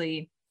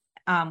obviously,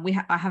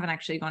 I haven't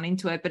actually gone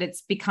into it, but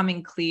it's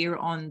becoming clear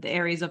on the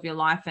areas of your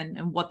life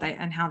and what they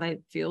and how they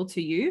feel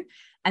to you.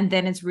 And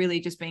then it's really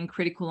just being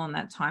critical on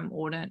that time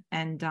audit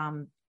and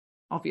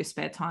of your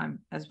spare time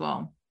as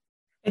well.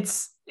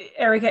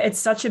 Erica, it's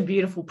such a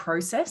beautiful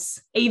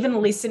process.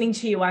 Even listening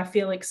to you, I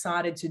feel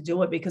excited to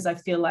do it because I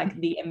feel like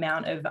the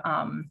amount of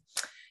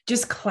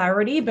just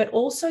clarity, but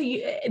also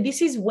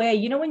this is where,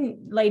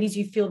 when ladies,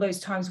 you feel those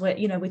times where,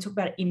 we talk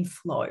about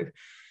inflow.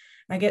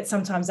 I get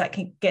sometimes that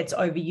gets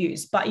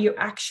overused, but you're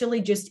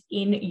actually just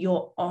in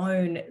your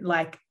own,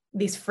 like,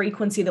 this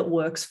frequency that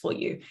works for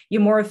you.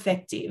 You're more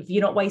effective.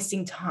 You're not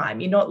wasting time.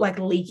 You're not like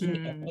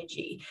leaking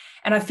energy.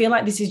 And I feel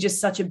like this is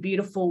just such a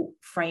beautiful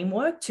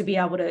framework to be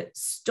able to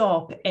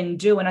stop and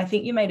do. And I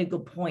think you made a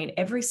good point,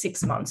 every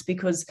 6 months,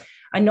 because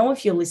I know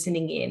if you're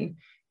listening in,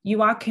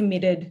 you are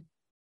committed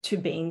to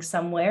being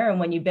somewhere. And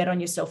when you bet on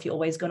yourself, you're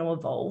always going to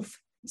evolve.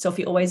 So if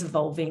you're always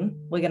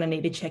evolving, we're going to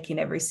need to check in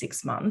every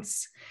 6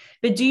 months.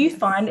 But do you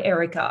find,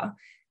 Erica,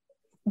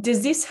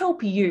 does this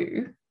help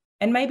you,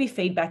 and maybe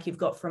feedback you've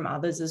got from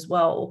others as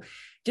well,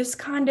 just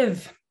kind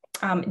of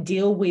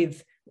deal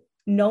with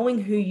knowing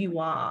who you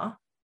are,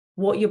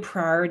 what your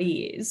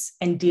priority is,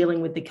 and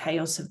dealing with the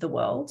chaos of the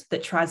world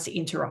that tries to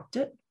interrupt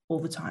it all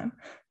the time?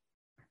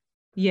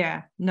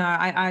 Yeah, no,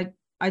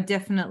 I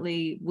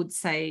definitely would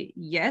say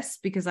yes,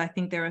 because I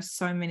think there are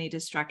so many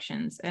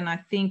distractions. And I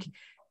think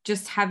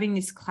just having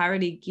this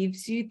clarity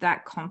gives you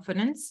that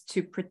confidence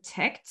to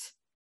protect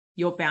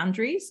your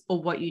boundaries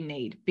or what you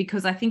need.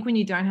 Because I think when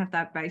you don't have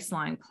that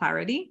baseline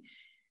clarity,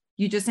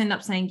 you just end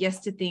up saying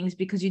yes to things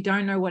because you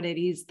don't know what it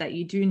is that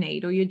you do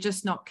need, or you're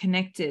just not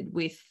connected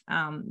with,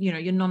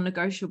 your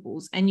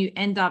non-negotiables. And you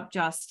end up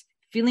just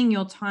filling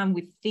your time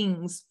with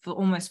things for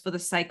the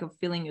sake of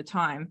filling your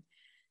time.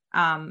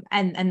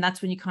 And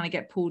that's when you kind of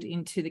get pulled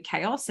into the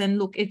chaos. And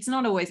look, it's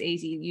not always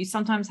easy. You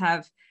sometimes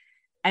have,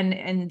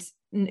 and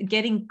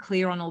getting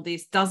clear on all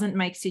this doesn't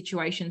make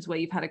situations where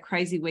you've had a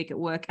crazy week at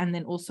work and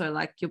then also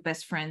like your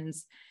best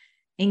friend's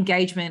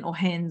engagement or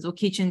hens or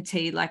kitchen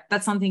tea, like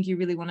that's something you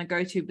really want to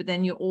go to, but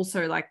then you're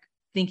also like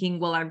thinking,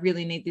 well, I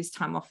really need this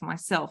time off for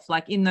myself.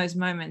 Like in those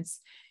moments,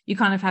 you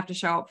kind of have to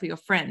show up for your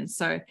friends.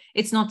 So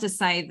it's not to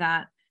say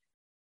that,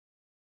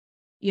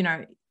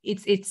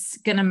 it's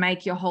going to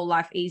make your whole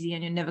life easy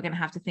and you're never going to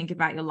have to think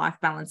about your life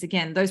balance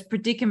again. Those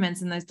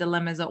predicaments and those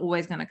dilemmas are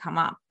always going to come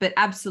up, but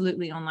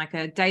absolutely on like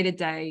a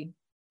day-to-day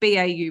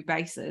BAU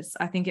basis,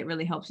 I think it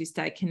really helps you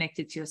stay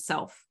connected to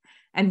yourself.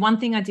 And one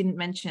thing I didn't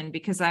mention,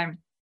 because I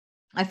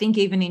think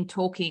even in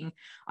talking,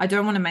 I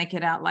don't want to make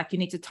it out like you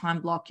need to time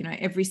block,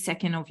 every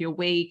second of your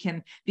week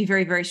and be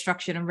very, very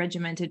structured and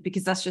regimented,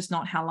 because that's just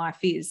not how life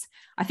is.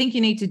 I think you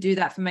need to do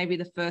that for maybe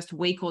the first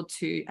week or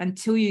two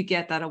until you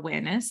get that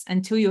awareness,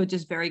 until you're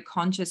just very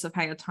conscious of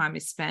how your time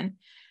is spent.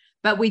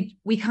 But we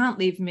can't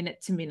live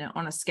minute to minute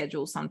on a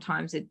schedule.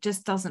 Sometimes it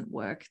just doesn't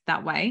work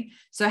that way.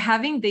 So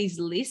having these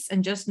lists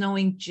and just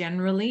knowing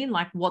generally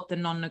like what the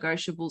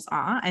non-negotiables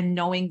are and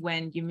knowing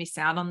when you miss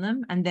out on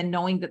them, and then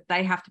knowing that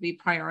they have to be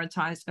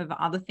prioritized over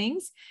other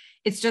things,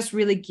 it's just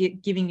really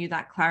giving you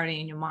that clarity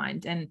in your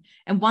mind. And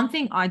one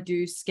thing I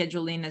do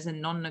schedule in as a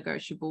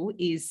non-negotiable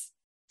is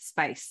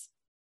space,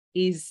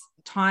 is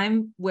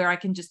time where I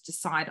can just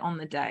decide on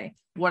the day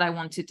what I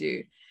want to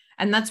do.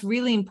 And that's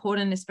really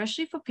important,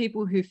 especially for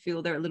people who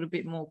feel they're a little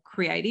bit more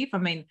creative. I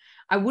mean,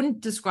 I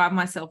wouldn't describe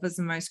myself as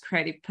the most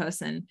creative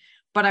person,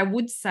 But I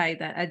would say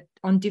that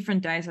on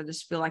different days, I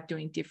just feel like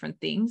doing different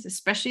things,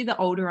 especially the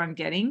older I'm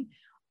getting.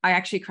 I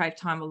actually crave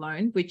time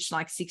alone, which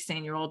like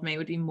 16-year-old me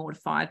would be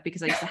mortified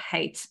because I used to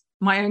hate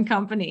my own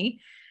company.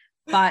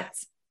 But,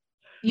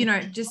 you know,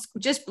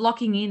 just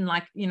blocking in,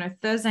 like, you know,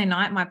 Thursday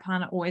night, my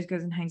partner always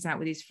goes and hangs out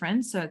with his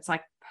friends. So it's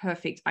like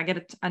perfect. I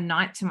get a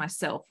night to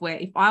myself where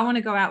if I want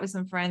to go out with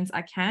some friends,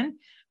 I can.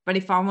 But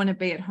if I want to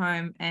be at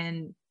home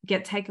and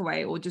get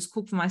takeaway or just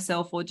cook for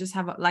myself or just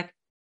have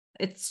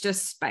it's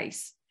just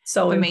space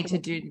for me to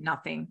do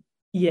nothing.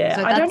 Yeah.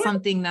 So that's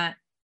something that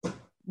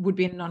would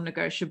be a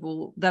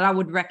non-negotiable that I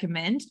would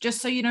recommend,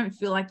 just so you don't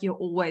feel like you're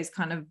always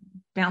kind of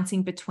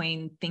bouncing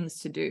between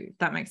things to do. If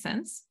that makes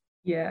sense.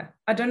 Yeah.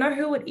 I don't know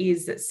who it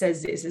is that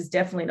says this. It's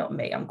definitely not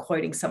me. I'm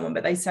quoting someone,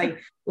 but they say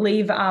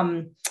leave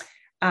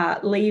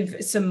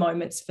some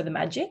moments for the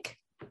magic.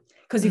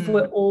 Because if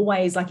we're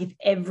always like, if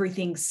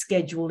everything's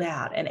scheduled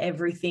out and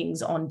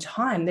everything's on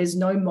time, there's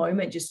no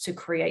moment just to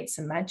create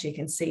some magic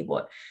and see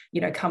what,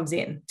 you know, comes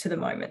in to the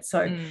moment.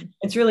 So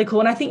it's really cool.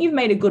 And I think you've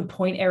made a good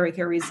point,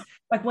 Erica, is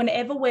like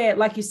whenever we're,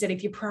 like you said,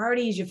 if your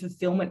priority is your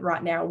fulfillment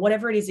right now,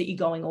 whatever it is that you're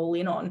going all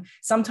in on,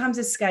 sometimes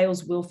the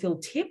scales will feel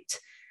tipped.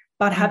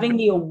 But having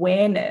the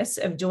awareness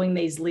of doing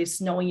these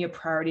lists, knowing your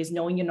priorities,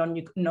 knowing your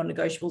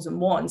non-negotiables and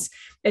wants,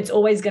 it's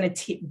always going to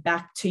tip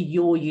back to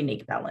your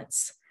unique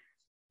balance.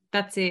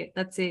 That's it.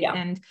 Yeah.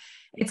 And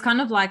it's kind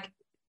of like,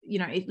 you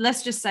know,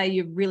 let's just say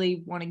you're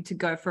really wanting to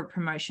go for a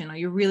promotion or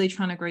you're really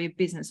trying to grow your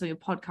business or your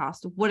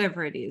podcast or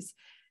whatever it is.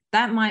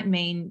 That might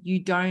mean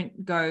you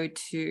don't go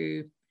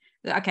to,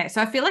 okay,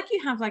 so I feel like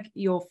you have like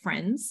your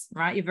friends,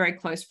 right? Your very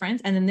close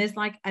friends. And then there's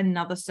like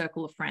another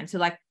circle of friends. So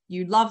like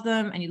you love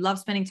them and you love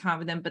spending time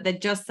with them, but they're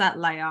just that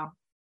layer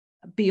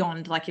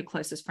beyond like your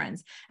closest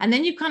friends. And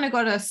then you've kind of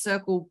got a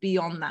circle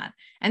beyond that.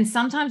 And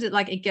sometimes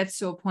it gets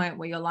to a point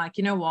where you're like,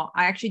 you know what,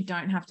 I actually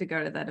don't have to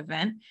go to that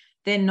event.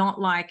 They're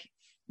not like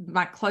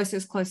my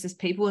closest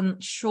people.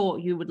 And sure,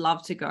 you would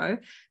love to go.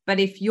 But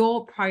if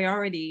your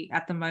priority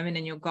at the moment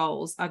and your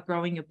goals are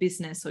growing your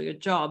business or your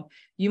job,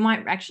 you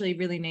might actually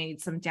really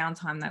need some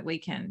downtime that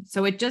weekend.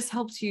 So it just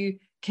helps you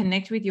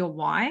connect with your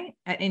why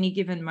at any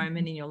given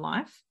moment in your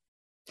life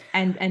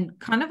and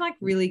kind of like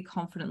really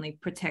confidently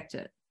protect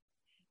it.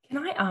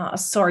 Can I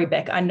ask, sorry,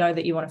 Beck, I know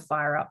that you want to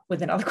fire up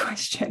with another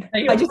question. No,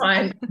 you're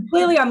fine.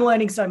 Clearly I'm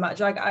learning so much.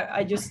 Like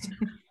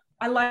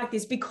I like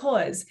this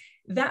because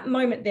that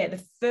moment there,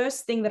 the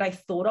first thing that I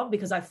thought of,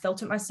 because I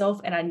felt it myself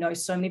and I know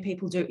so many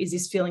people do, is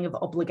this feeling of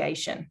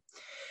obligation.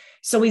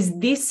 So is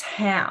this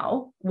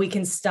how we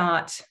can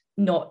start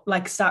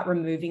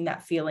removing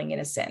that feeling in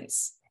a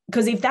sense?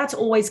 Because if that's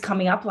always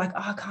coming up, like,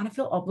 oh, I kind of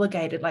feel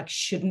obligated, like,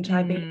 shouldn't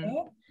I be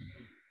there?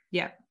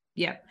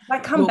 Yeah.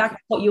 Like come back to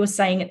what you were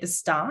saying at the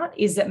start,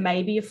 is that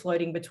maybe you're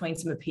floating between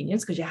some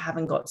opinions because you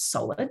haven't got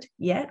solid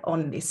yet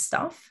on this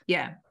stuff.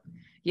 Yeah.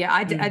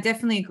 I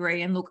definitely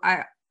agree. And look,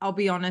 I'll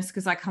be honest,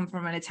 because I come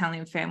from an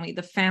Italian family.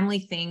 The family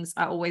things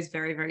are always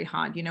very, very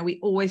hard. You know, we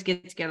always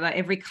get together,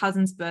 every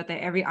cousin's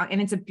birthday,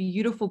 and it's a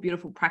beautiful,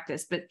 beautiful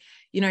practice. But,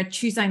 you know,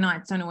 Tuesday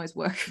nights don't always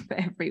work for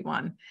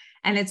everyone.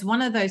 And it's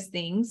one of those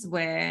things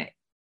where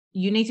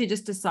you need to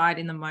just decide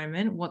in the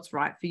moment what's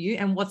right for you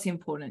and what's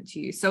important to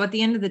you. So at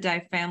the end of the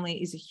day,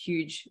 family is a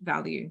huge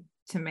value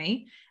to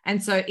me.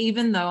 And so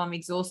even though I'm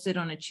exhausted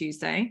on a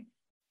Tuesday,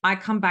 I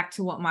come back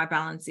to what my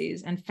balance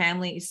is, and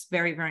family is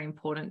very, very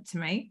important to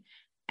me.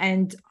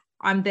 And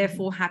I'm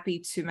therefore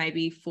happy to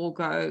maybe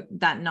forego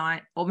that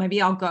night, or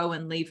maybe I'll go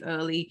and leave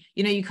early.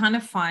 You know, you kind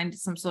of find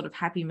some sort of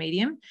happy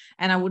medium.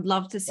 And I would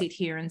love to sit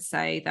here and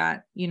say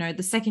that, you know,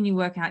 the second you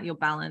work out your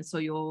balance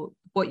or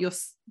what your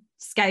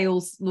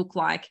scales look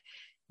like,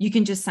 you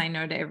can just say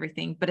no to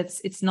everything. But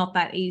it's not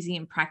that easy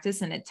in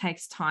practice, and it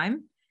takes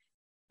time.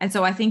 And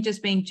so I think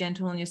just being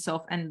gentle on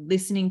yourself and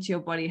listening to your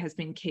body has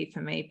been key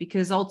for me,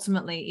 because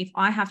ultimately, if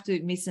I have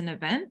to miss an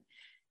event,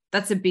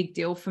 that's a big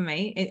deal for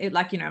me. It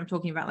like, you know, I'm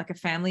talking about like a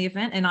family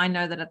event, and I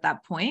know that at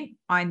that point,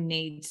 I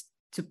need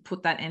to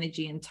put that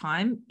energy and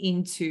time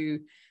into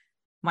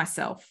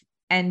myself.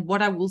 And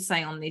what I will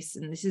say on this,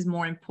 and this is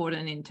more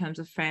important in terms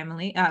of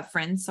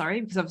friends,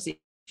 because obviously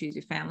choose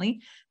your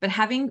family, but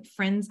having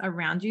friends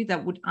around you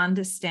that would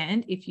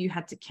understand if you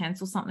had to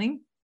cancel something,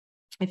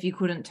 if you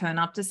couldn't turn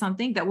up to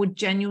something, that would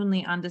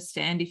genuinely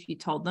understand if you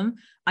told them,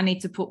 I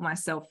need to put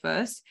myself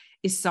first,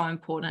 is so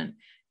important.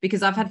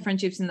 Because I've had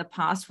friendships in the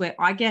past where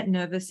I get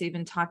nervous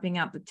even typing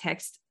out the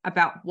text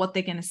about what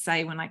they're going to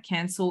say when I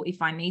cancel,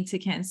 if I need to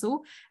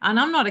cancel. And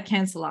I'm not a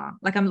canceller.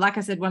 Like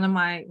I said, one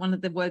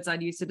of the words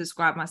I'd use to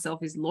describe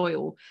myself is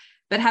loyal.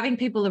 But having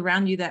people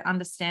around you that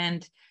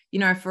understand, you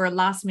know, for a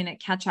last minute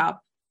catch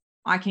up,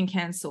 I can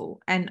cancel,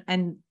 and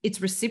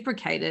it's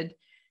reciprocated.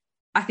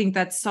 I think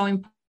that's so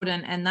important.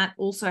 And that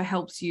also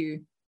helps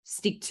you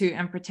stick to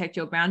and protect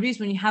your boundaries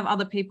when you have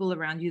other people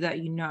around you that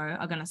you know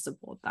are going to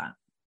support that.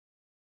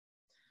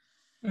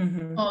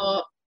 Mm-hmm.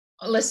 Oh,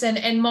 listen,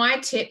 and my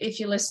tip, if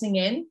you're listening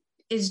in,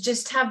 is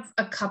just have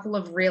a couple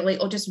of really,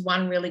 or just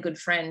one really good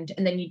friend,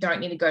 and then you don't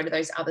need to go to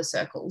those other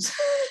circles.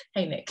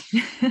 Hey, Nick.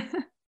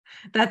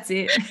 That's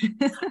it.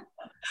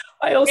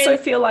 I also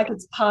feel like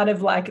it's part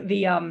of like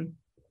the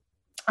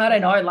I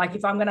don't know, like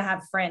if I'm going to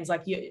have friends,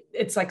 like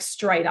it's like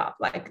straight up,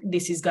 like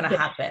this is going to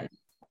happen.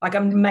 Like I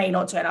may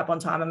not turn up on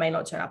time, I may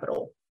not turn up at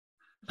all.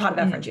 Part of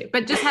that friendship.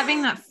 But just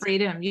having that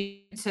freedom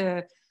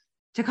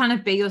to kind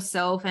of be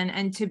yourself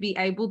and to be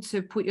able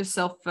to put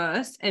yourself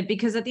first. And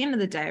because at the end of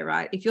the day,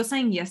 right, if you're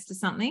saying yes to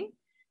something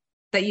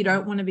that you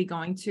don't want to be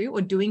going to,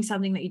 or doing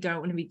something that you don't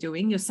want to be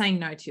doing, you're saying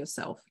no to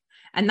yourself.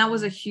 And that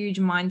was a huge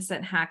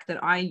mindset hack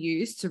that I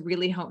used to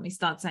really help me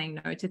start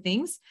saying no to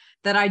things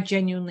that I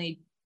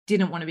genuinely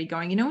didn't want to be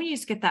going. You know, when you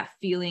just get that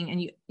feeling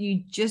and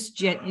you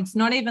just it's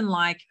not even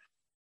like,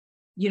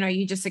 you know,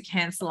 you just a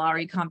canceller or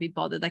you can't be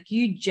bothered. Like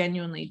you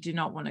genuinely do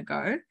not want to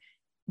go,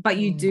 but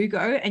you do go,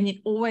 and it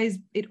always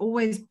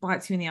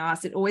bites you in the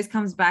ass. It always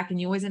comes back and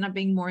you always end up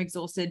being more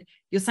exhausted.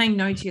 You're saying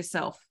no to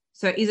yourself.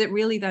 So is it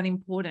really that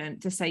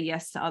important to say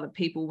yes to other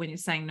people when you're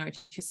saying no to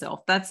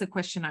yourself? That's the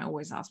question I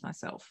always ask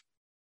myself.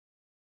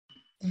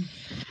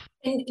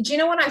 And do you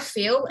know what I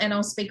feel? And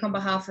I'll speak on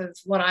behalf of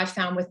what I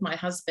found with my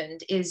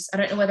husband is, I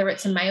don't know whether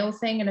it's a male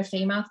thing and a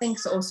female thing,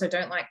 because I also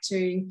don't like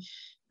to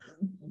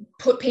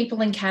put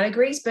people in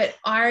categories, but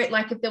I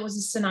like if there was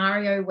a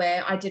scenario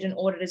where I did an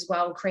audit as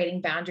well,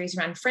 creating boundaries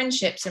around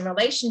friendships and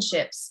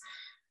relationships,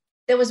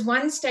 there was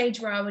one stage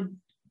where I would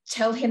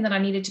tell him that I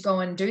needed to go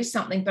and do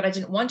something, but I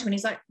didn't want to. And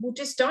he's like, well,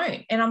 just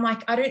don't. And I'm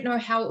like, I don't know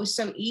how it was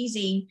so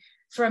easy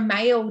for a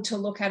male to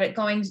look at it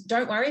going,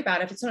 don't worry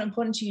about it. If it's not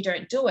important to you,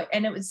 don't do it.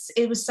 And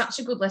it was such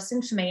a good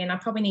lesson for me. And I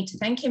probably need to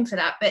thank him for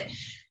that. But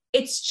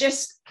it's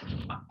just,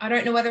 I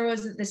don't know whether it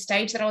was at the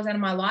stage that I was at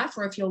in my life,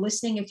 or if you're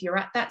listening, if you're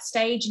at that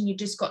stage and you've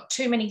just got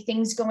too many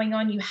things going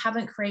on, you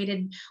haven't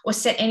created or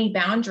set any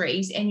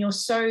boundaries, and you're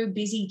so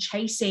busy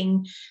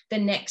chasing the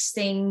next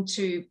thing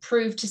to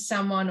prove to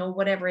someone or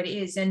whatever it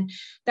is. And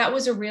that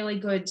was a really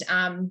good,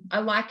 I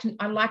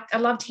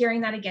loved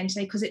hearing that again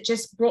today, because it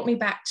just brought me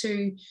back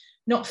to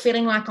not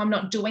feeling like I'm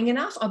not doing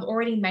enough. I've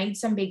already made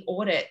some big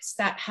audits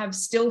that have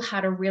still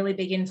had a really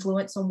big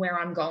influence on where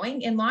I'm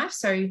going in life.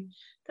 So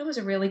that was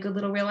a really good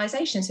little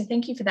realization. So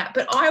thank you for that.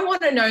 But I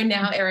want to know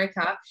now,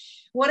 Erica,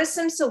 what are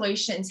some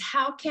solutions?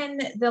 How can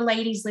the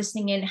ladies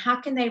listening in,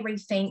 how can they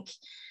rethink,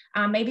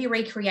 maybe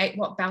recreate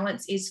what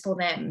balance is for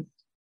them?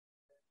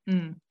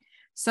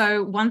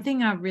 So one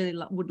thing I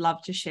really would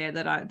love to share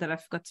that I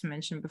forgot to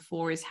mention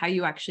before is how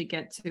you actually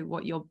get to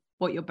what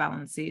your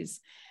balance is.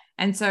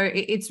 And so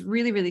it's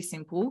really, really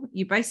simple.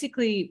 You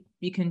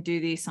can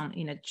do this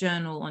in a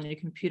journal, on your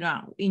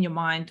computer, in your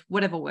mind,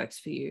 whatever works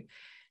for you.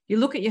 You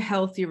look at your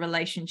health, your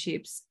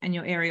relationships, and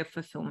your area of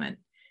fulfillment,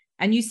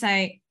 and you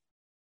say,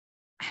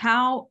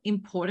 how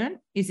important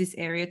is this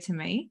area to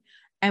me?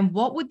 And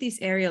what would this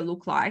area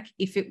look like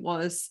if it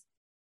was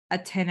a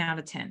 10 out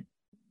of 10,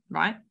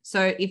 right?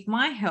 So if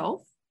my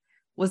health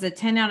was a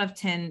 10 out of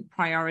 10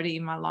 priority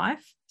in my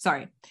life,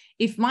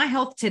 if my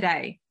health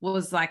today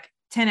was like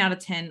 10 out of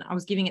 10, I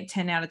was giving it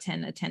 10 out of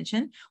 10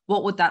 attention,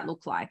 what would that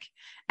look like?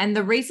 And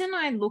the reason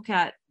I look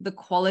at the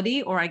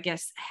quality, or I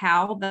guess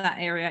how that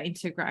area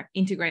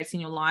integrates in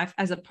your life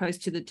as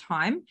opposed to the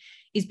time,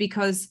 is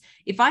because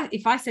if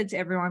I said to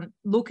everyone,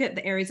 look at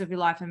the areas of your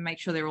life and make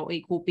sure they're all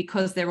equal,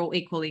 because they're all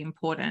equally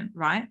important,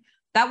 right?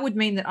 That would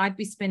mean that I'd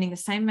be spending the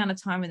same amount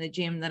of time in the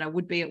gym that I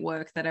would be at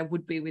work, that I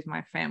would be with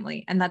my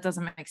family. And that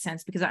doesn't make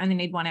sense, because I only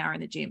need 1 hour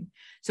in the gym.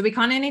 So we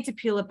kind of need to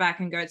peel it back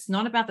and go, it's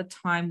not about the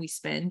time we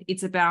spend.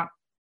 It's about,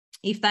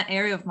 if that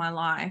area of my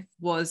life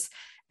was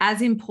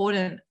as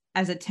important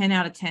as a 10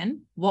 out of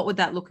 10, what would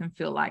that look and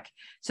feel like?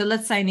 So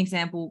let's say an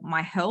example,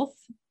 my health,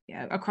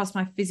 across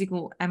my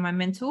physical and my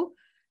mental.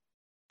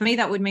 For me,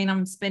 that would mean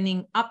I'm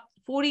spending up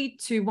 40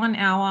 to 1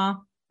 hour,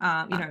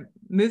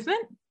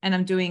 movement, and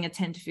I'm doing a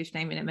 10 to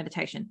 15 minute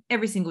meditation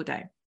every single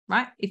day,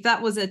 right? If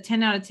that was a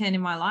 10 out of 10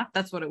 in my life,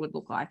 that's what it would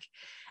look like.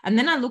 And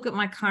then I look at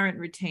my current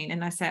routine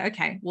and I say,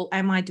 okay, well,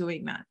 am I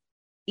doing that?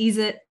 Is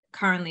it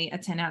currently a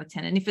 10 out of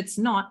 10? And if it's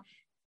not,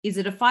 is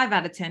it a 5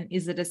 out of 10?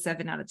 Is it a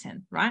 7 out of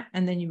 10? Right?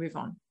 And then you move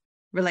on.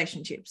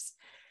 Relationships.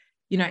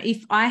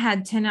 If I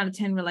had 10 out of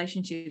 10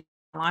 relationships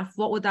in my life,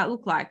 what would that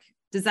look like?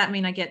 Does that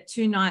mean I get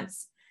 2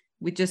 nights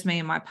with just me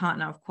and my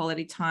partner of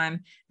quality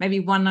time, maybe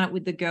 1 night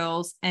with the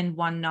girls and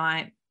 1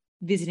 night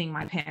visiting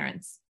my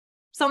parents?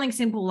 Something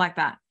simple like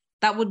that.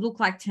 That would look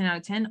like 10 out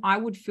of 10. I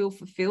would feel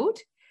fulfilled.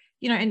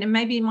 And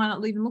maybe it might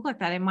not even look like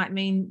that. It might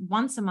mean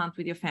once a month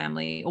with your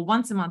family or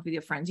once a month with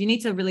your friends. You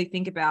need to really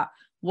think about,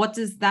 what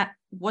does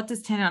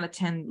 10 out of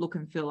 10 look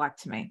and feel like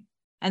to me?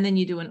 And then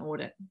you do an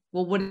audit.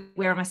 Well,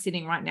 where am I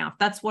sitting right now? If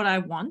that's what I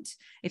want,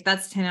 if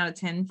that's 10 out of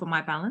 10 for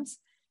my balance,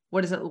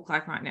 what does it look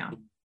like right now?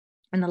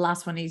 And the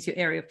last one is your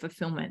area of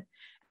fulfillment.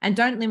 And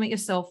don't limit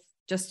yourself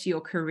just to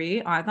your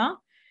career either,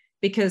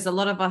 because a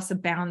lot of us are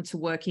bound to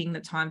working the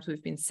times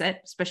we've been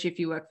set, especially if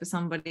you work for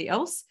somebody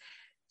else.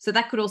 So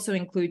that could also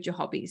include your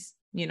hobbies.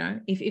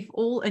 If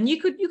all, and you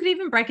could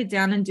even break it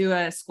down and do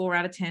a score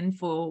out of 10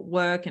 for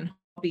work and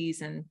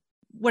hobbies and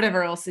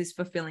whatever else is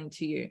fulfilling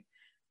to you.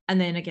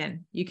 And then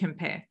again, you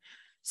compare.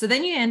 So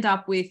then you end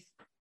up with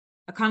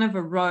a kind of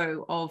a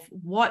row of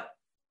what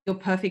your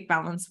perfect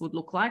balance would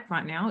look like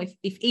right now.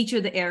 If each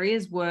of the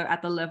areas were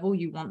at the level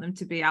you want them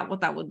to be at,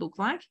 what that would look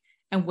like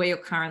and where you're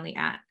currently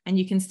at. And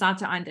you can start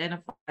to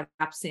identify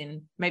gaps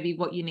in maybe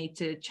what you need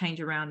to change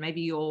around.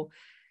 Maybe you're,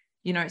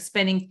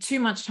 spending too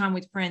much time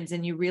with friends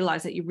and you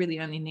realize that you really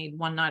only need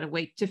one night a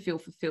week to feel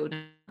fulfilled.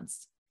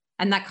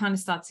 And that kind of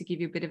starts to give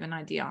you a bit of an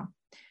idea.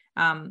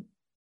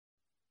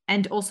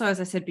 And also, as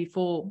I said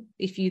before,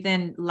 if you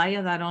then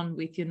layer that on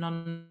with your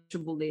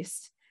non-negotiable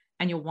list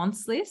and your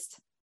wants list,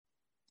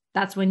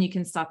 that's when you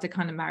can start to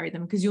kind of marry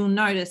them, because you'll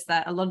notice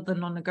that a lot of the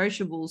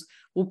non-negotiables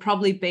will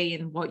probably be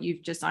in what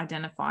you've just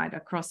identified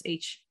across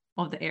each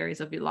of the areas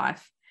of your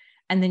life.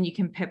 And then you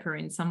can pepper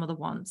in some of the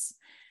wants.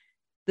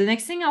 The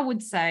next thing I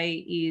would say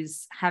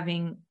is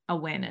having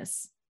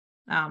awareness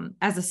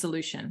as a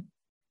solution,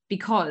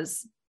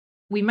 because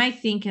we may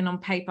think and on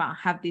paper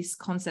have this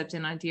concept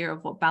and idea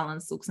of what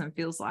balance looks and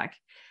feels like.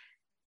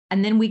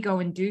 And then we go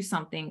and do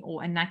something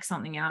or enact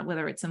something out,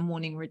 whether it's a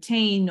morning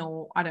routine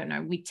or, I don't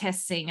know, we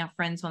test seeing our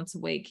friends once a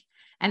week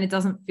and it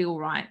doesn't feel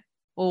right.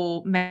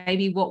 Or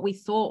maybe what we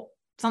thought,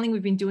 something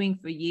we've been doing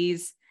for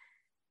years,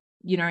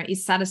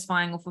 is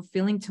satisfying or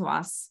fulfilling to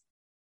us,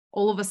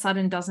 all of a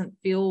sudden doesn't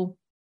feel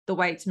the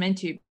way it's meant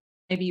to.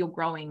 Maybe you're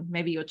growing,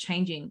 maybe you're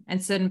changing,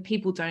 and certain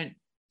people don't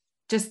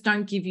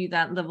give you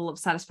that level of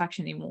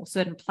satisfaction anymore,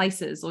 certain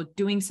places or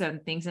doing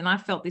certain things. And I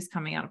felt this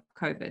coming out of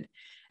COVID.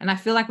 And I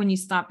feel like when you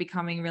start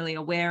becoming really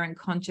aware and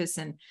conscious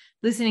and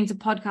listening to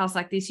podcasts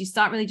like this, you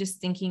start really just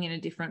thinking in a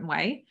different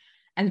way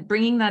and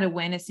bringing that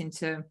awareness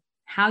into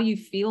how you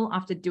feel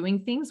after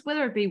doing things,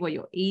 whether it be what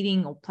you're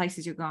eating or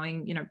places you're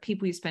going,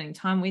 people you're spending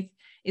time with,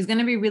 is going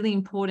to be really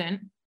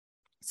important.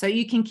 So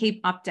you can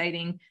keep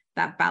updating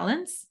that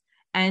balance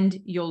and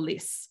your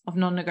lists of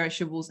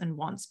non-negotiables and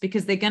wants,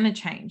 because they're going to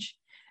change.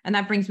 And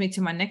that brings me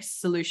to my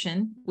next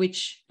solution,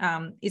 which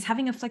is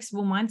having a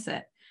flexible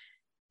mindset.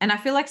 And I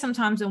feel like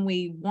sometimes when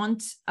we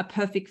want a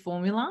perfect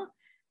formula,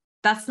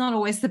 that's not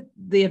always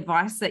the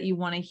advice that you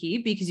want to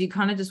hear, because you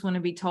kind of just want to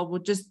be told,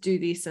 well, just do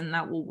this and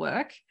that will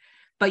work.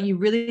 But you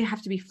really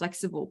have to be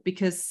flexible,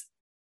 because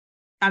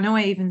I know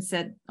I even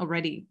said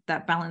already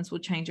that balance will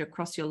change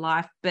across your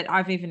life, but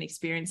I've even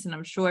experienced, and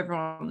I'm sure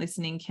everyone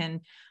listening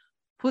can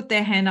put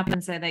their hand up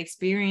and say they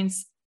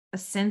experience a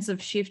sense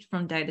of shift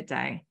from day to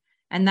day.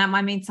 And that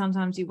might mean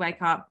sometimes you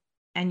wake up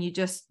and you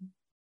just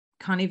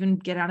can't even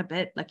get out of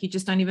bed. Like you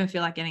just don't even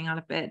feel like getting out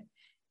of bed.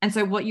 And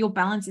so what your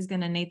balance is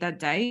going to need that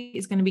day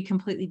is going to be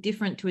completely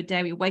different to a day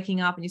where you're waking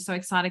up and you're so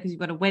excited because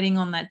you've got a wedding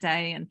on that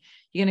day and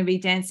you're going to be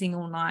dancing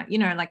all night.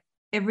 Like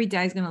every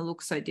day is going to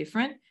look so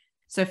different.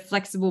 So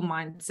flexible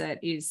mindset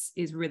is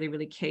really,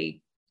 really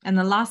key. And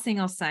the last thing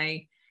I'll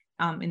say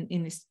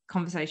in this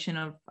conversation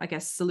of, I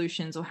guess,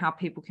 solutions or how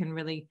people can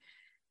really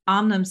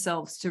arm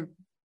themselves to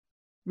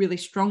really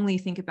strongly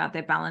think about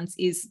their balance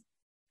is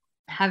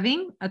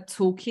having a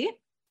toolkit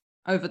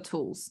over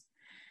tools.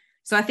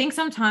 So I think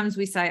sometimes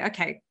we say,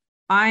 okay,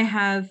 I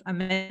have a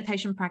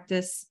meditation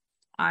practice,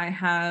 I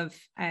have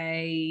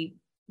a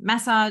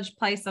massage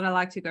place that I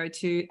like to go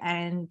to,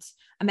 and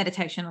a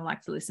meditation I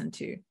like to listen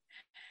to.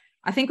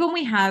 I think when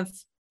we have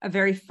a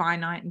very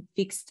finite and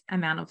fixed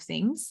amount of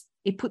things,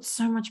 it puts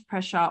so much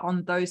pressure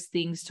on those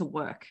things to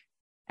work.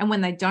 And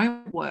when they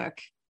don't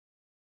work,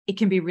 it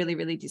can be really,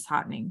 really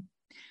disheartening.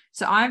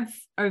 So I've,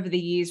 over the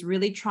years,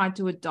 really tried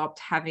to adopt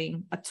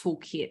having a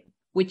toolkit,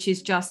 which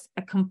is just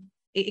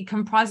it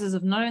comprises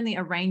of not only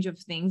a range of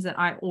things that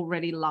I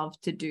already love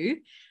to do.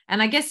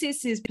 And I guess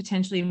this is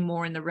potentially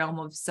more in the realm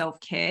of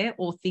self-care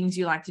or things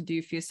you like to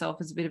do for yourself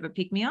as a bit of a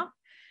pick-me-up,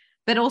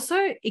 but also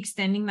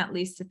extending that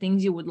list to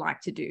things you would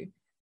like to do.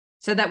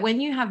 So that when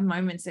you have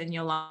moments in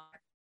your life,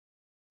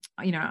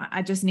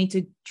 I just need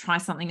to try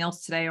something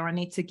else today, or I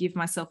need to give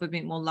myself a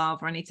bit more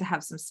love, or I need to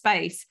have some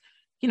space,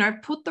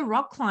 put the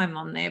rock climb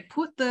on there,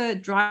 put the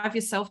drive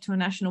yourself to a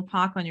national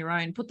park on your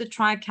own, put the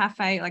try a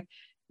cafe, like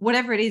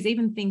whatever it is,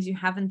 even things you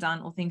haven't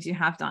done or things you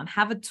have done,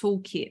 have a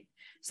toolkit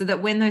so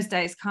that when those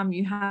days come,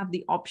 you have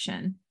the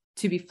option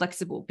to be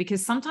flexible.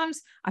 Because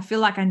sometimes I feel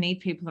like I need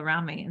people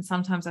around me, and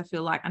sometimes I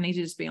feel like I need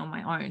to just be on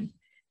my own.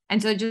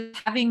 And so just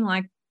having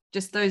like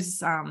just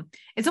those,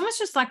 it's almost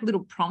just like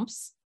little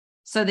prompts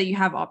so that you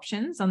have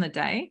options on the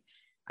day.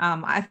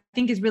 I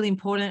think is really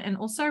important, and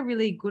also a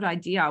really good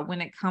idea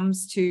when it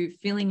comes to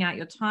filling out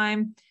your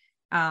time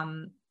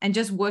and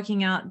just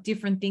working out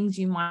different things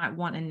you might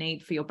want and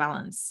need for your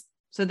balance.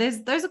 So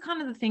those are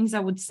kind of the things I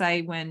would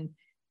say when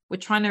we're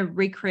trying to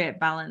recreate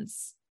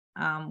balance,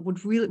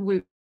 would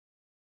really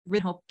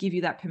help give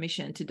you that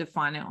permission to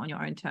define it on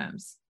your own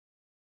terms.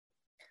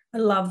 I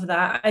love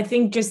that. I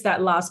think just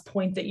that last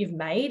point that you've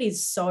made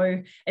is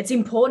it's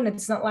important.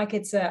 It's not like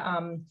it's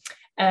a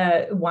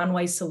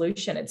one-way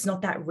solution. It's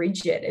not that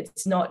rigid.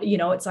 It's not,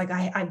 it's like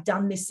I've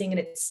done this thing and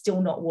it's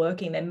still not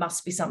working. There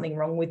must be something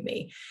wrong with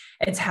me.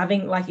 It's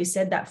having, like you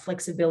said, that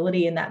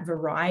flexibility and that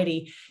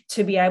variety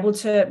to be able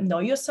to know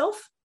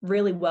yourself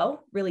really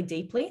well, really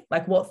deeply,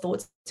 like what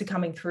thoughts are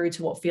coming through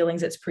to what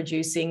feelings it's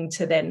producing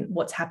to then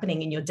what's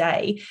happening in your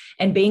day,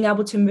 and being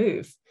able to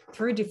move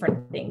through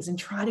different things and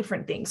try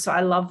different things. So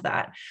I love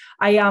that.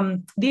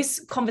 This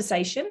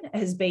conversation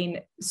has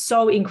been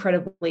so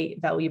incredibly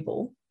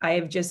valuable.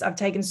 I've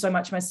taken so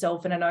much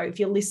myself. And I know if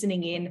you're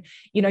listening in,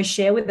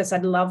 share with us.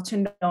 I'd love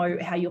to know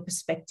how your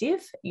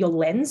perspective, your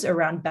lens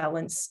around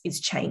balance is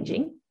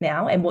changing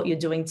now and what you're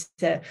doing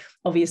to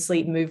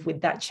obviously move with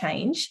that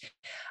change.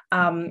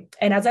 And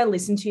as I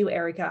listen to you,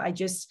 Erica, I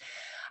just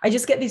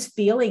get this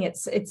feeling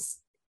it's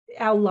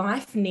our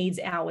life needs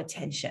our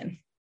attention.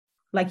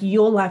 Like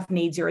your life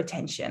needs your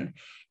attention.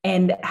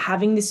 And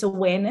having this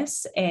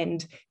awareness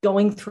and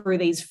going through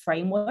these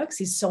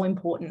frameworks is so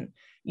important.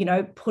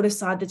 Put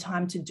aside the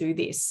time to do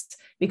this,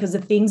 because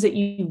the things that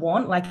you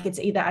want, like it's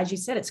either, as you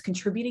said, it's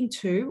contributing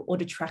to or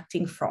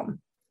detracting from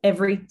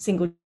every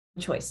single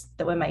choice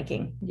that we're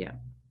making. Yeah.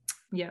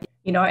 Yeah.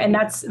 And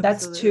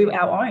that's to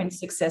our own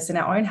success and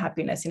our own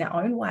happiness in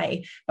our own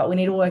way. But we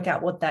need to work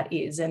out what that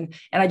is. And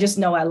I just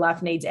know our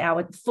life needs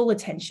our full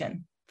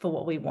attention for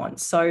what we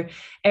want. So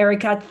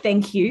Erica,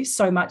 thank you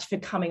so much for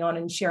coming on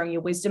and sharing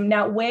your wisdom.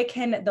 Now, where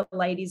can the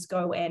ladies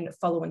go and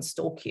follow and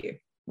stalk you?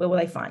 Where will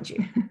they find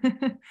you?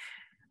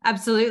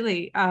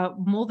 Absolutely.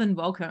 More than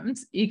welcomed.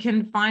 You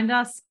can find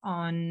us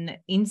on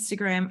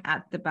Instagram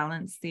at The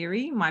Balance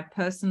Theory. My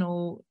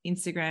personal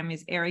Instagram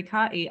is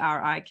Erica,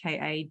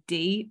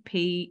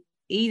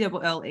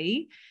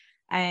 ErikADPELLE.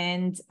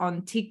 And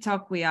on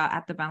TikTok, we are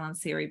at The Balance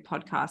Theory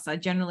Podcast. I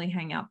generally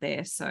hang out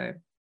there. So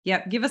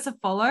yeah, give us a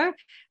follow.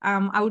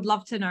 I would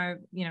love to know,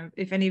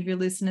 if any of your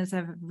listeners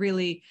have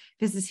really,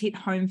 this has hit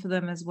home for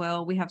them as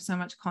well. We have so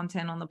much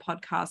content on the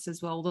podcast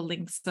as well. The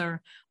links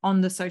are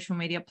on the social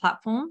media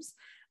platforms.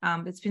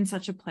 It's been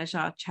such a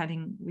pleasure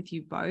chatting with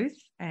you both.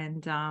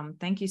 And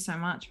thank you so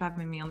much for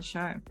having me on the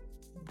show.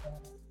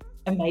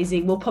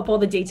 Amazing. We'll pop all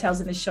the details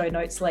in the show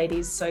notes,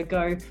 ladies. So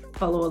go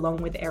follow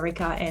along with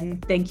Erica,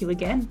 and thank you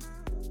again.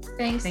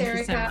 Thank Erica.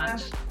 You so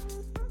much.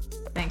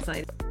 Thanks,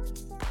 ladies.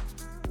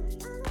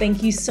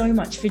 Thank you so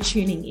much for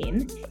tuning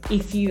in.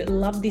 If you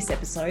love this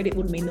episode, it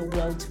would mean the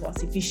world to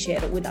us if you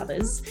shared it with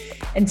others.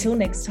 Until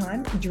next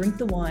time, drink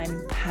the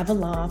wine, have a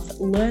laugh,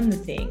 learn the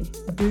thing,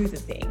 do the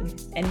thing,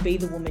 and be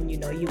the woman you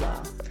know you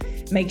are.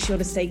 Make sure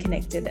to stay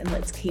connected and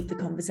let's keep the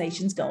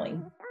conversations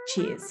going.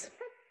 Cheers.